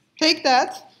 take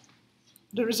that,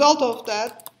 the result of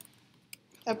that,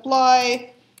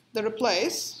 apply the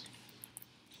replace,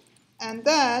 and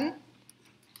then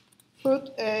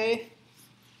put a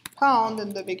pound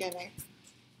in the beginning.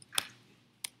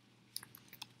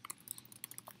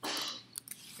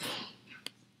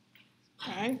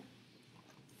 Okay.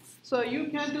 So you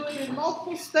can do it in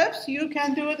multiple steps. You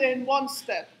can do it in one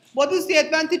step. What is the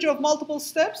advantage of multiple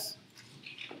steps?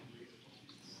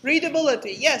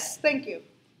 Readability, yes, thank you.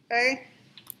 Okay.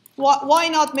 Why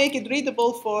not make it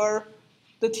readable for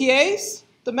the TAs,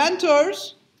 the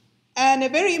mentors, and a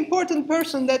very important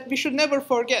person that we should never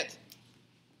forget?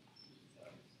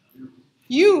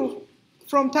 You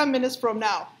from 10 minutes from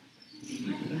now,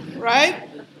 right?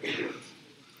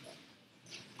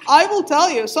 I will tell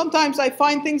you, sometimes I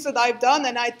find things that I've done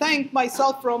and I thank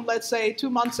myself from, let's say, 2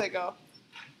 months ago.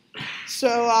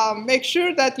 So make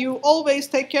sure that you always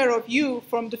take care of you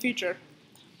from the future.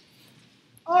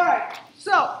 All right,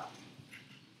 so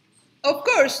of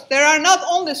course, there are not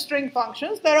only string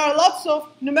functions, there are lots of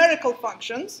numerical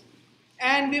functions,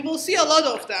 and we will see a lot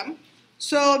of them.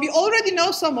 So we already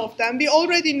know some of them. We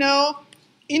already know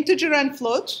integer and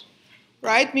float,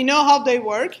 right? We know how they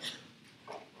work.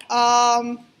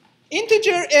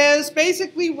 Integer is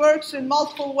basically works in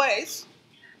multiple ways.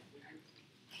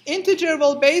 Integer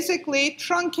will basically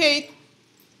truncate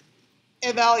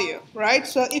a value, right?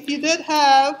 So if you did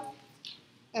have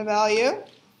a value,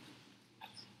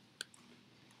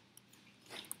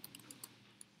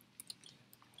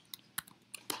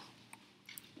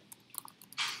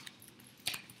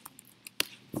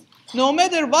 no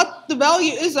matter what the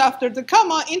value is after the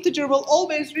comma, integer will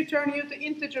always return you the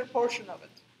integer portion of it.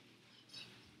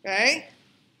 Okay?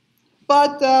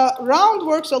 But round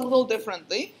works a little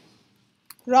differently.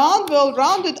 Round will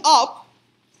round it up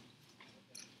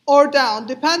or down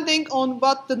depending on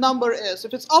what the number is.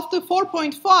 If it's up to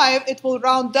 4.5, it will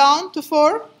round down to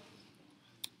 4.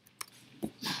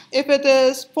 If it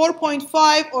is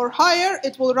 4.5 or higher,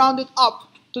 it will round it up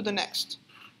to the next.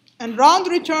 And round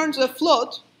returns a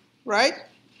float, right?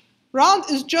 Round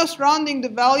is just rounding the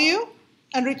value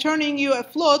and returning you a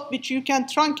float which you can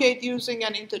truncate using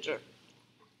an integer.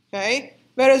 Okay?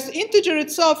 Whereas the integer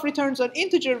itself returns an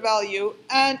integer value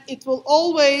and it will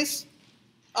always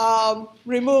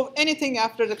remove anything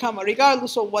after the comma,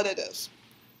 regardless of what it is.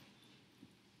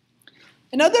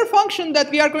 Another function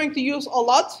that we are going to use a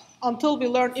lot until we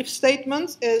learn if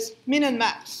statements is min and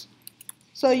max.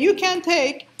 So you can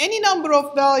take any number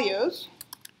of values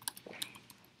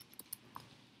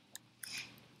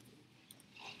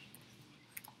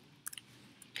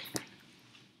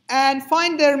and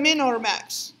find their min or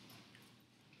max.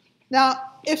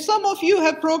 Now, if some of you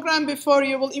have programmed before,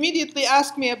 you will immediately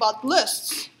ask me about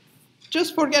lists.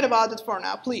 Just forget about it for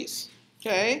now, please.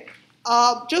 Okay?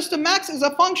 Just the max is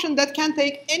a function that can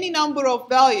take any number of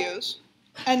values.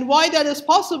 And why that is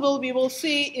possible, we will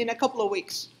see in a couple of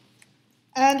weeks.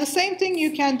 And the same thing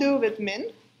you can do with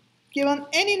min. Given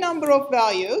any number of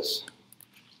values,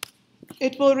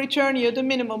 it will return you the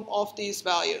minimum of these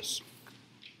values.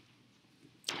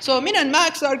 So min and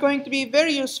max are going to be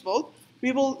very useful.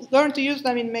 We will learn to use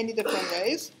them in many different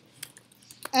ways.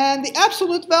 And the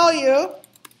absolute value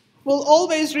will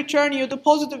always return you the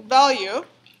positive value,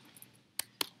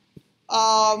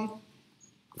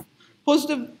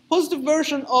 positive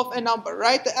version of a number,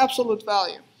 right? The absolute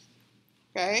value.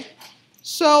 Okay.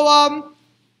 So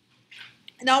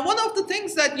now one of the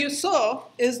things that you saw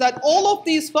is that all of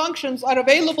these functions are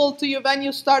available to you when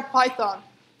you start Python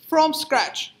from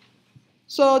scratch.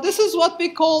 So this is what we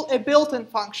call a built-in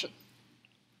function.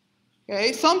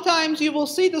 Okay. Sometimes you will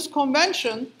see this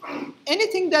convention.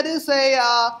 Anything that is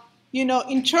a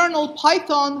internal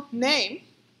Python name,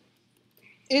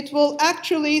 it will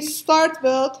actually start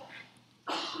with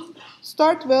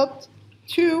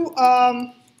two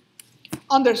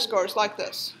underscores like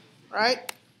this,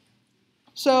 right?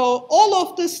 So all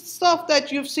of this stuff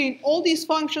that you've seen, all these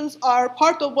functions are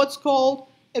part of what's called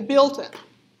a built-in.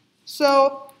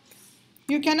 So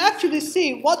you can actually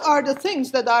see what are the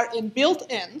things that are in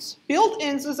built-ins.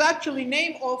 Built-ins is actually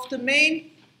name of the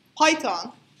main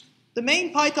Python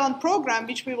program,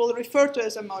 which we will refer to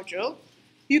as a module.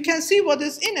 You can see what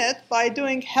is in it by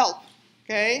doing help,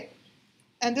 okay?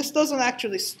 And this doesn't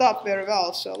actually stop very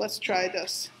well, so let's try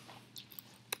this.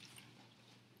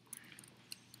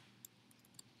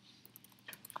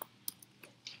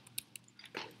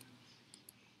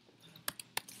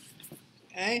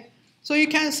 Okay, so you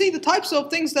can see the types of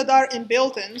things that are in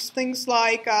built-ins, things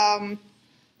like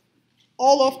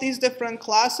all of these different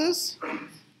classes.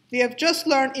 We have just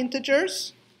learned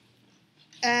integers,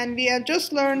 and we have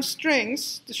just learned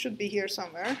strings. This should be here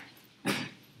somewhere.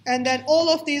 And then all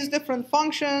of these different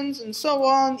functions and so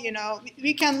on,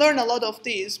 we can learn a lot of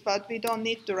these, but we don't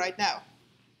need to right now.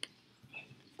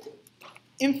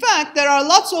 In fact, there are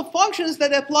lots of functions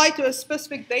that apply to a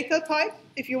specific data type.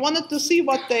 If you wanted to see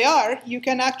what they are, you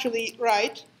can actually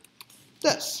write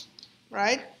this,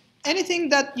 right? Anything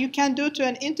that you can do to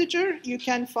an integer, you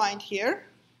can find here,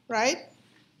 right?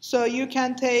 So you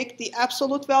can take the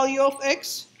absolute value of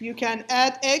x, you can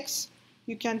add x,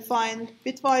 You can find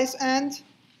bitwise AND.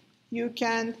 You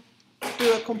can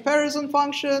do a comparison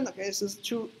function. Okay, this is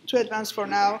too advanced for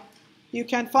now. You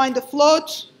can find a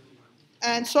float,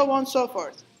 and so on and so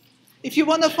forth. If you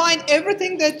want to find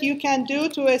everything that you can do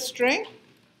to a string,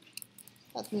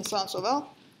 that didn't sound so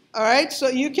well. All right, so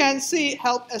you can see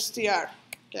help str.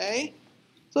 Okay,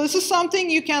 so this is something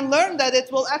you can learn that it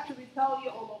will actually tell you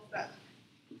all of that.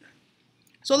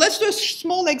 So let's do a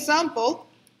small example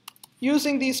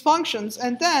using these functions,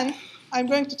 and then I'm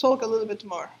going to talk a little bit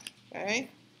more. Okay,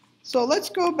 so let's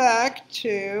go back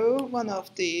to one of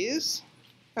these.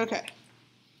 Okay,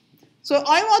 so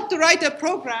I want to write a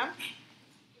program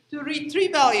to read 3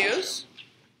 values,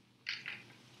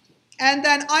 and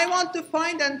then I want to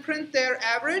find and print their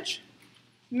average,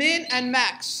 min, and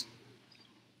max.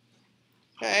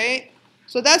 Okay,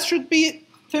 so that should be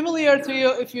familiar to you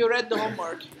if you read the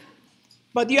homework,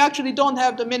 but you actually don't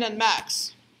have the min and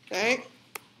max. Okay,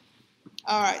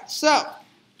 all right, so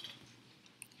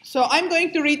I'm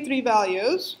going to read 3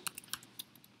 values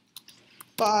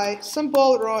by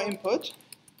simple raw input.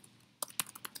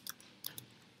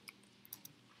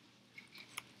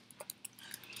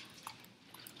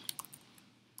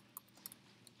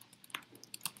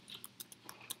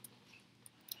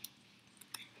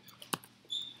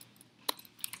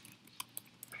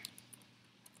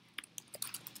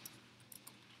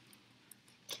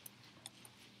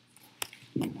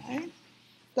 Okay.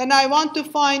 Then I want to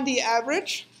find the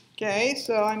average. Okay,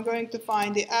 so I'm going to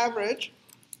find the average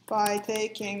by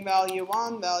taking value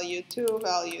 1, value 2,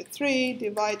 value 3,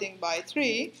 dividing by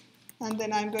 3, and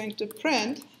then I'm going to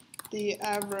print the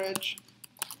average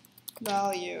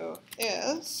value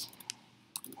is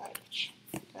average.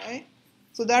 Okay,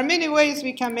 so there are many ways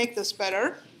we can make this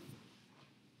better.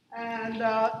 And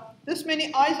this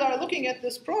many eyes are looking at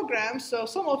this program, so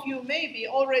some of you may be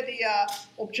already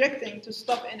objecting to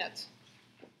stuff in it.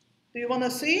 Do you want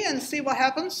to see what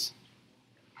happens?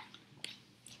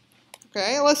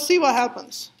 Okay, let's see what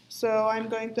happens. So I'm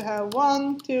going to have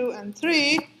 1, 2, and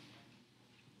 3,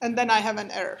 and then I have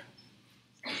an error.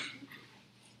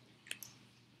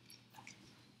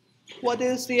 What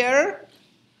is the error?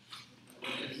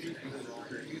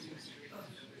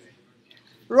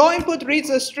 Raw input reads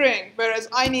a string, whereas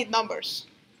I need numbers.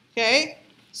 Okay,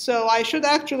 so I should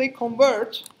actually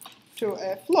convert to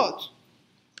a float.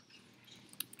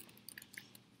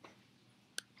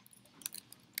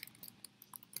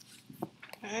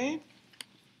 Okay.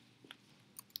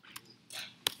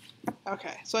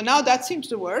 Okay, so now that seems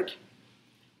to work.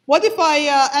 What if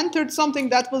I entered something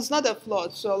that was not a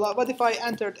float? So what if I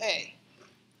entered A?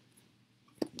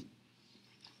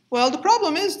 Well, the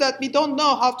problem is that we don't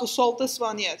know how to solve this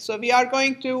one yet. So we are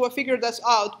going to figure this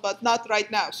out, but not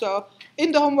right now. So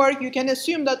in the homework, you can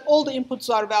assume that all the inputs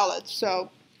are valid.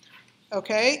 So,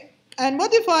 okay. And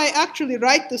what if I actually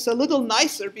write this a little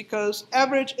nicer, because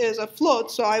average is a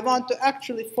float, so I want to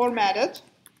actually format it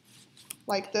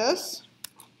like this.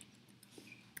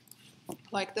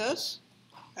 Like this.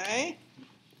 Okay.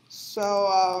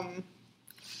 So,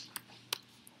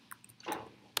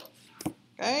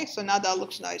 okay, so now that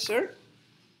looks nicer.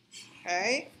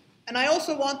 Okay, and I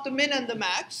also want the min and the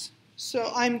max. So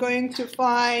I'm going to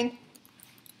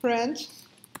print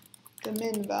the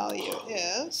min value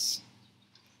is.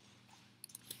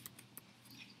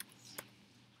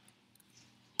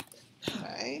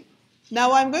 Okay,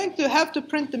 now I'm going to have to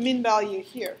print the min value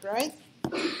here, right?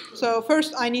 So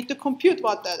first I need to compute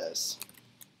what that is.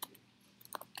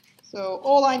 So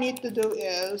all I need to do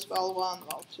is val 1,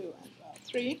 val 2, and val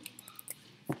 3.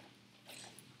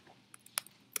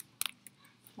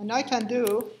 And I can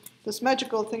do this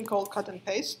magical thing called cut and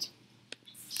paste.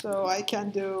 So I can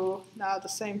do now the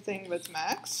same thing with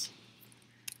max.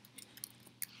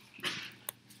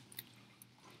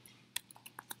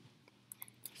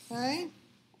 Okay.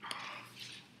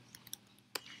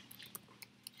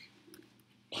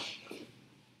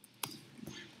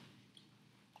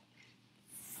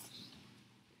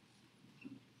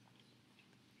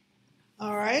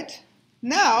 All right.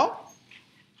 Now,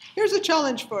 here's a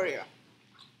challenge for you.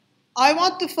 I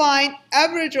want to find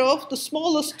average of the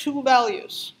smallest 2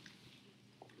 values.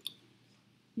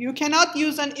 You cannot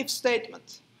use an if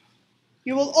statement.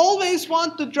 You will always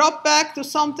want to drop back to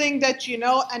something that you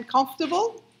know and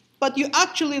comfortable, but you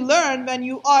actually learn when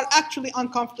you are actually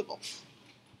uncomfortable.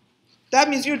 That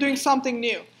means you're doing something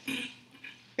new.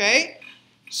 Okay?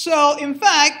 So, in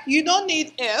fact, you don't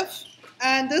need if,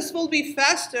 and this will be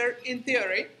faster in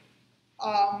theory.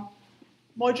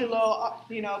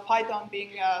 Modulo, Python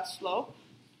being slow.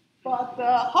 But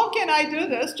how can I do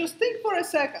this? Just think for a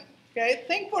second. Okay,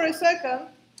 think for a second.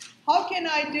 How can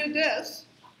I do this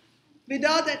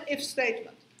without an if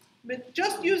statement. But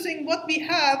just using what we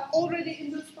have already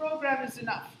in this program is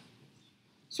enough.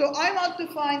 So I want to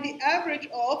find the average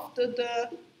of the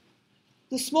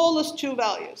smallest two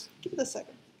values. Give it a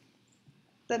second.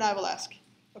 Then I will ask.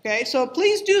 Okay, so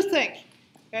please do think.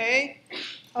 Okay,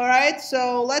 all right,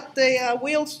 so let the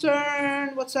wheels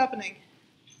turn. What's happening?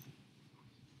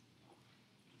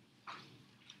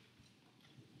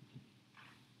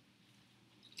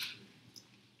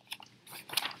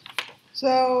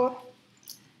 So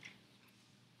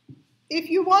if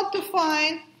you want to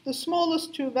find the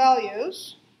smallest two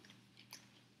values,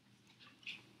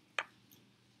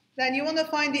 then you want to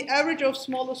find the average of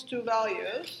smallest two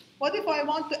values. What if I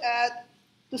want to add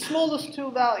the smallest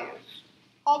two values?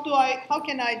 How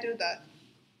can I do that?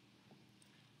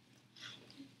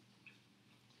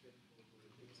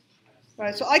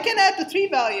 Right, so I can add the three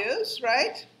values,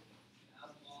 right?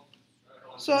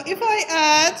 So if I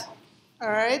add, all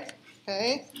right,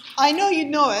 okay, I know you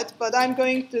know it, but I'm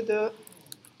going to do.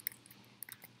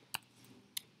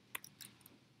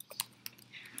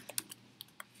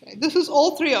 Okay, this is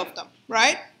all three of them,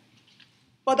 right?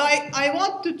 But I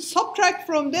want to subtract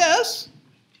from this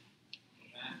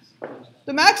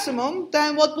the maximum,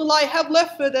 then what will I have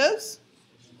left with is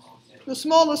the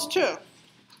smallest two.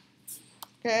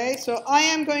 Okay, so I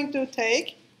am going to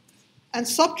take and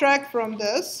subtract from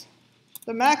this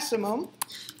the maximum.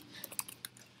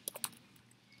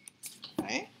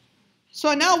 Okay.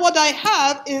 So now what I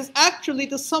have is actually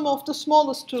the sum of the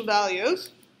smallest two values,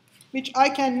 which I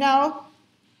can now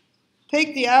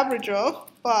take the average of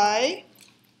by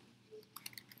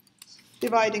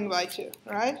dividing by 2,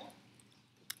 right?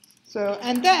 So,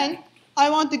 and then I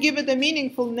want to give it a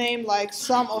meaningful name like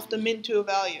sum of the min 2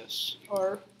 values,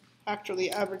 or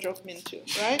actually average of min 2,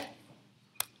 right?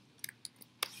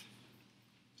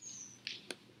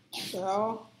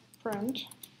 So print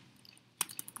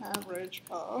average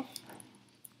of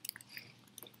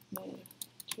min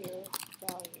 2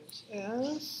 values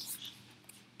is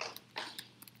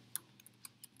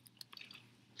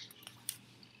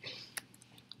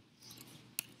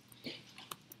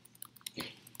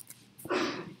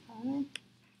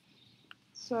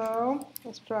so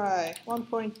let's try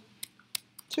 1.2,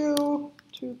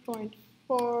 2.4,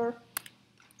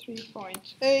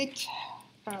 3.8.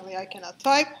 Apparently I cannot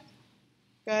type.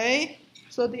 Okay,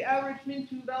 so the average min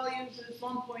 2 values is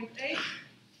 1.8.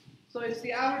 So it's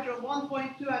the average of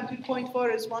 1.2 and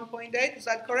 2.4 is 1.8. Is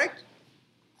that correct?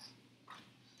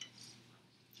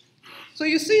 So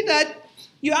you see that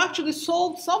you actually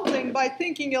solved something by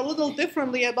thinking a little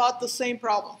differently about the same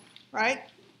problem, right?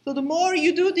 So the more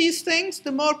you do these things,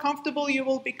 the more comfortable you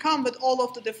will become with all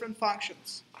of the different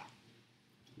functions.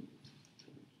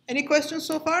 Any questions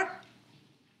so far?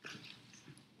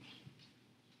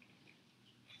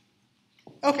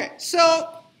 Okay,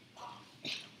 so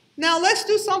now let's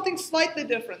do something slightly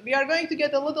different. We are going to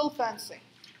get a little fancy.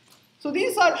 So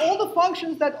these are all the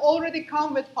functions that already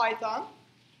come with Python.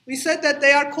 We said that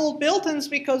they are called built-ins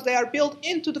because they are built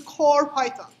into the core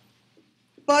Python.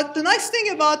 But the nice thing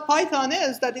about Python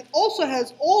is that it also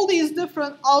has all these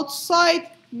different outside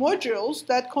modules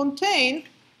that contain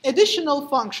additional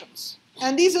functions.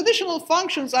 And these additional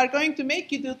functions are going to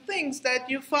make you do things that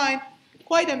you find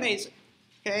quite amazing.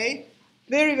 Okay?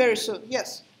 Very, very soon.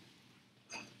 Yes?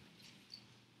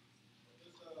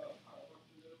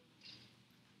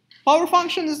 Power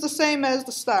function is the same as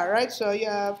the star, right? So you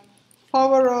have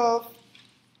power of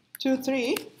 2,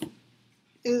 3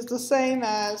 is the same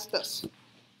as this.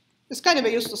 It's kind of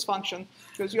a useless function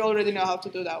because you already know how to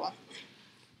do that one.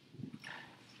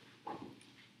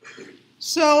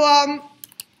 So a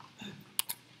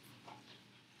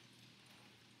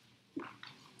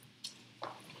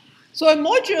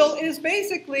module is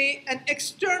basically an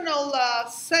external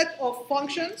set of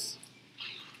functions.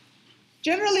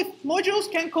 Generally,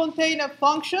 modules can contain a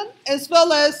function as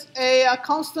well as a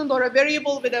constant or a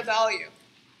variable with a value.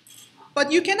 But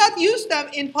you cannot use them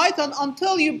in Python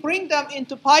until you bring them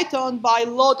into Python by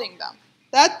loading them.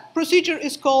 That procedure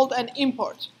is called an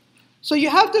import. So you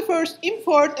have to first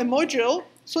import a module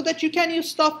so that you can use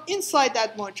stuff inside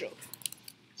that module.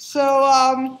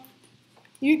 So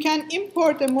you can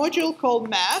import a module called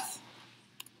math.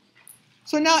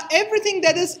 So now everything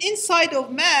that is inside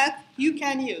of math you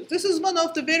can use. This is one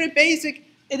of the very basic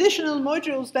additional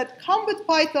modules that come with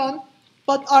Python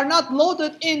but are not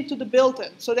loaded into the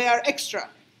built-in, so they are extra.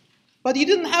 But you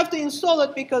didn't have to install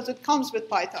it because it comes with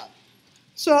Python.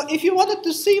 So if you wanted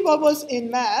to see what was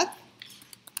in math,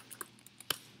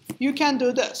 you can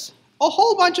do this. A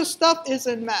whole bunch of stuff is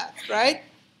in math, right?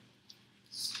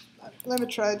 Let me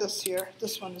try this here.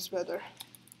 This one is better.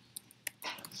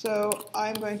 So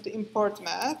I'm going to import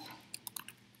math.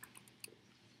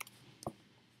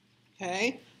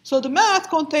 Okay. So the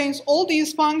math contains all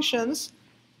these functions,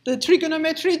 the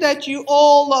trigonometry that you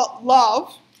all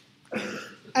love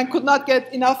and could not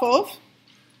get enough of.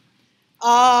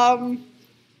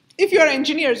 If you're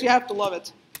engineers, you have to love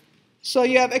it. So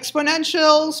you have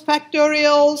exponentials,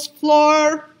 factorials,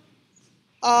 floor,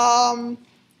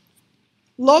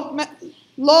 log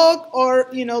or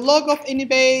log of any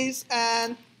base,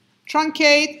 and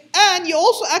truncate, and you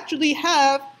also actually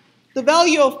have the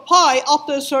value of pi up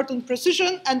to a certain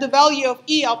precision and the value of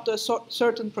e up to a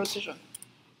certain precision.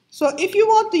 So if you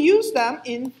want to use them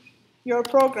in your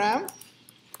program,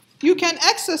 you can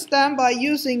access them by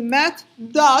using math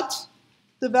dot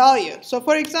the value. So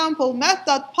for example,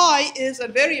 math.pi is a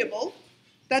variable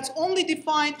that's only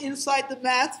defined inside the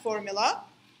math formula,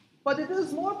 but it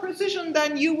is more precision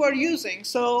than you were using.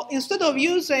 So instead of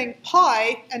using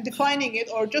pi and defining it,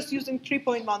 or just using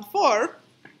 3.14,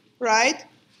 right,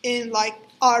 in like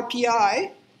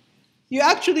RPI, you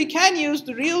actually can use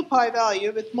the real pi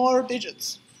value with more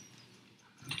digits.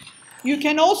 You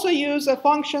can also use a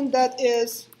function that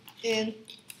is in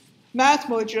math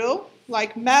module,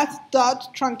 like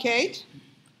math.truncate.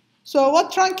 So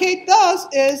what truncate does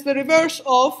is the reverse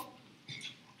of,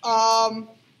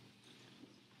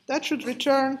 that should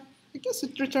return, I guess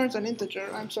it returns an integer,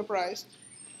 I'm surprised.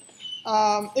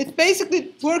 It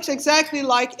basically works exactly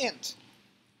like int.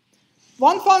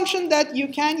 One function that you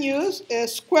can use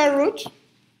is square root.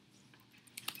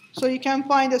 So you can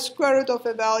find the square root of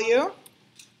a value.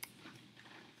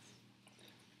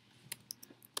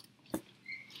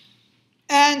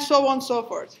 And so on and so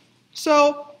forth.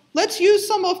 So let's use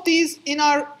some of these in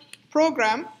our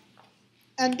program,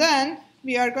 and then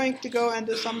we are going to go and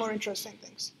do some more interesting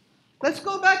things. Let's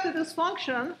go back to this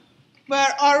function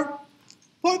where our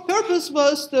purpose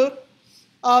was to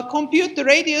compute the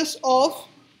radius of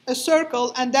a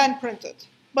circle and then print it.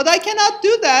 But I cannot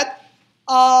do that.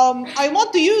 I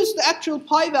want to use the actual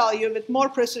pi value with more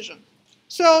precision.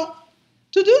 So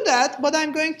to do that, what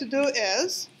I'm going to do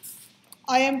is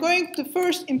I am going to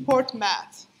first import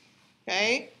math,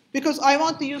 okay? Because I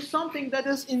want to use something that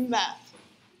is in math.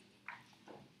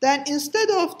 Then instead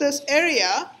of this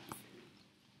area,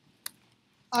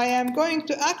 I am going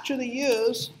to actually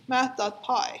use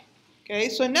math.pi. Okay,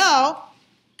 so now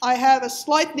I have a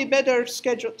slightly better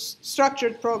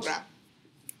structured program.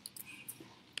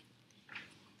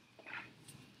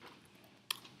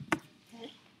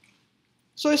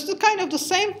 So it's still kind of the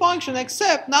same function,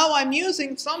 except now I'm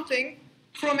using something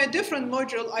from a different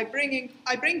module. I bring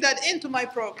that into my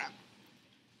program.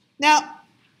 Now,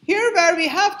 here where we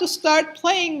have to start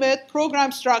playing with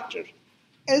program structure.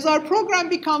 As our program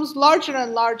becomes larger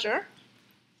and larger,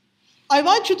 I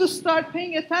want you to start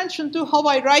paying attention to how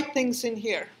I write things in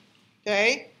here.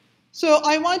 Okay? So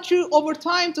I want you over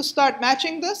time to start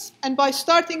matching this, and by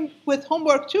starting with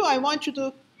homework 2, I want you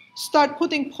to start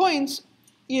putting points,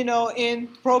 in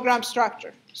program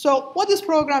structure. So what is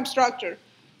program structure?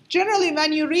 Generally,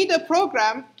 when you read a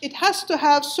program, it has to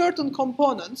have certain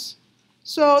components.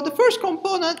 So the first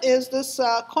component is this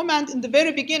comment in the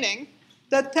very beginning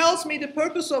that tells me the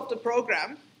purpose of the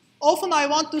program. Often I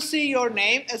want to see your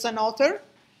name as an author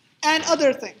and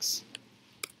other things.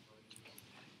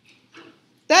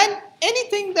 Then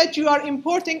anything that you are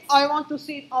importing, I want to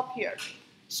see it up here.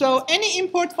 So any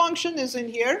import function is in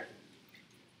here.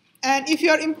 And if you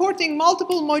are importing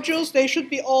multiple modules, they should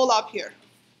be all up here.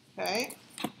 Okay?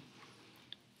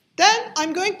 Then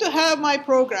I'm going to have my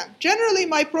program. Generally,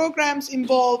 my programs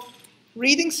involve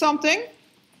reading something,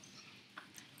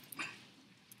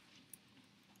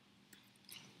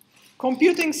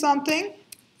 computing something,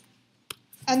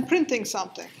 and printing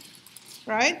something,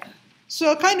 right?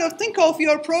 So kind of think of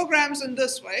your programs in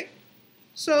this way.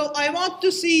 So I want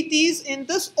to see these in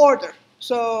this order.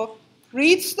 So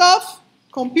read stuff,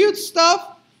 compute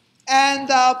stuff, and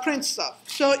print stuff.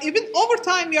 So even over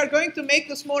time, we are going to make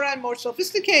this more and more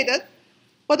sophisticated,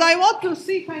 but I want to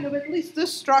see kind of at least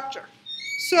this structure.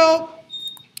 So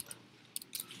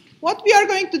what we are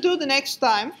going to do the next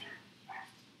time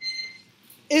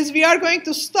is we are going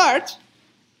to start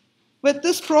with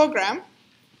this program,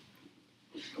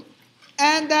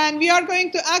 and then we are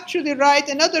going to actually write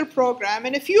another program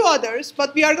and a few others,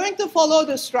 but we are going to follow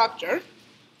the structure.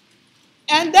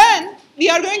 And then we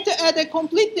are going to add a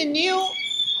completely new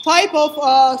type of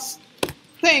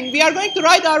thing. We are going to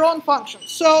write our own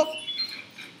functions. So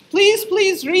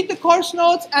please read the course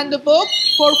notes and the book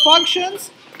for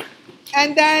functions,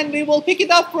 and then we will pick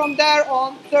it up from there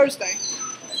on Thursday.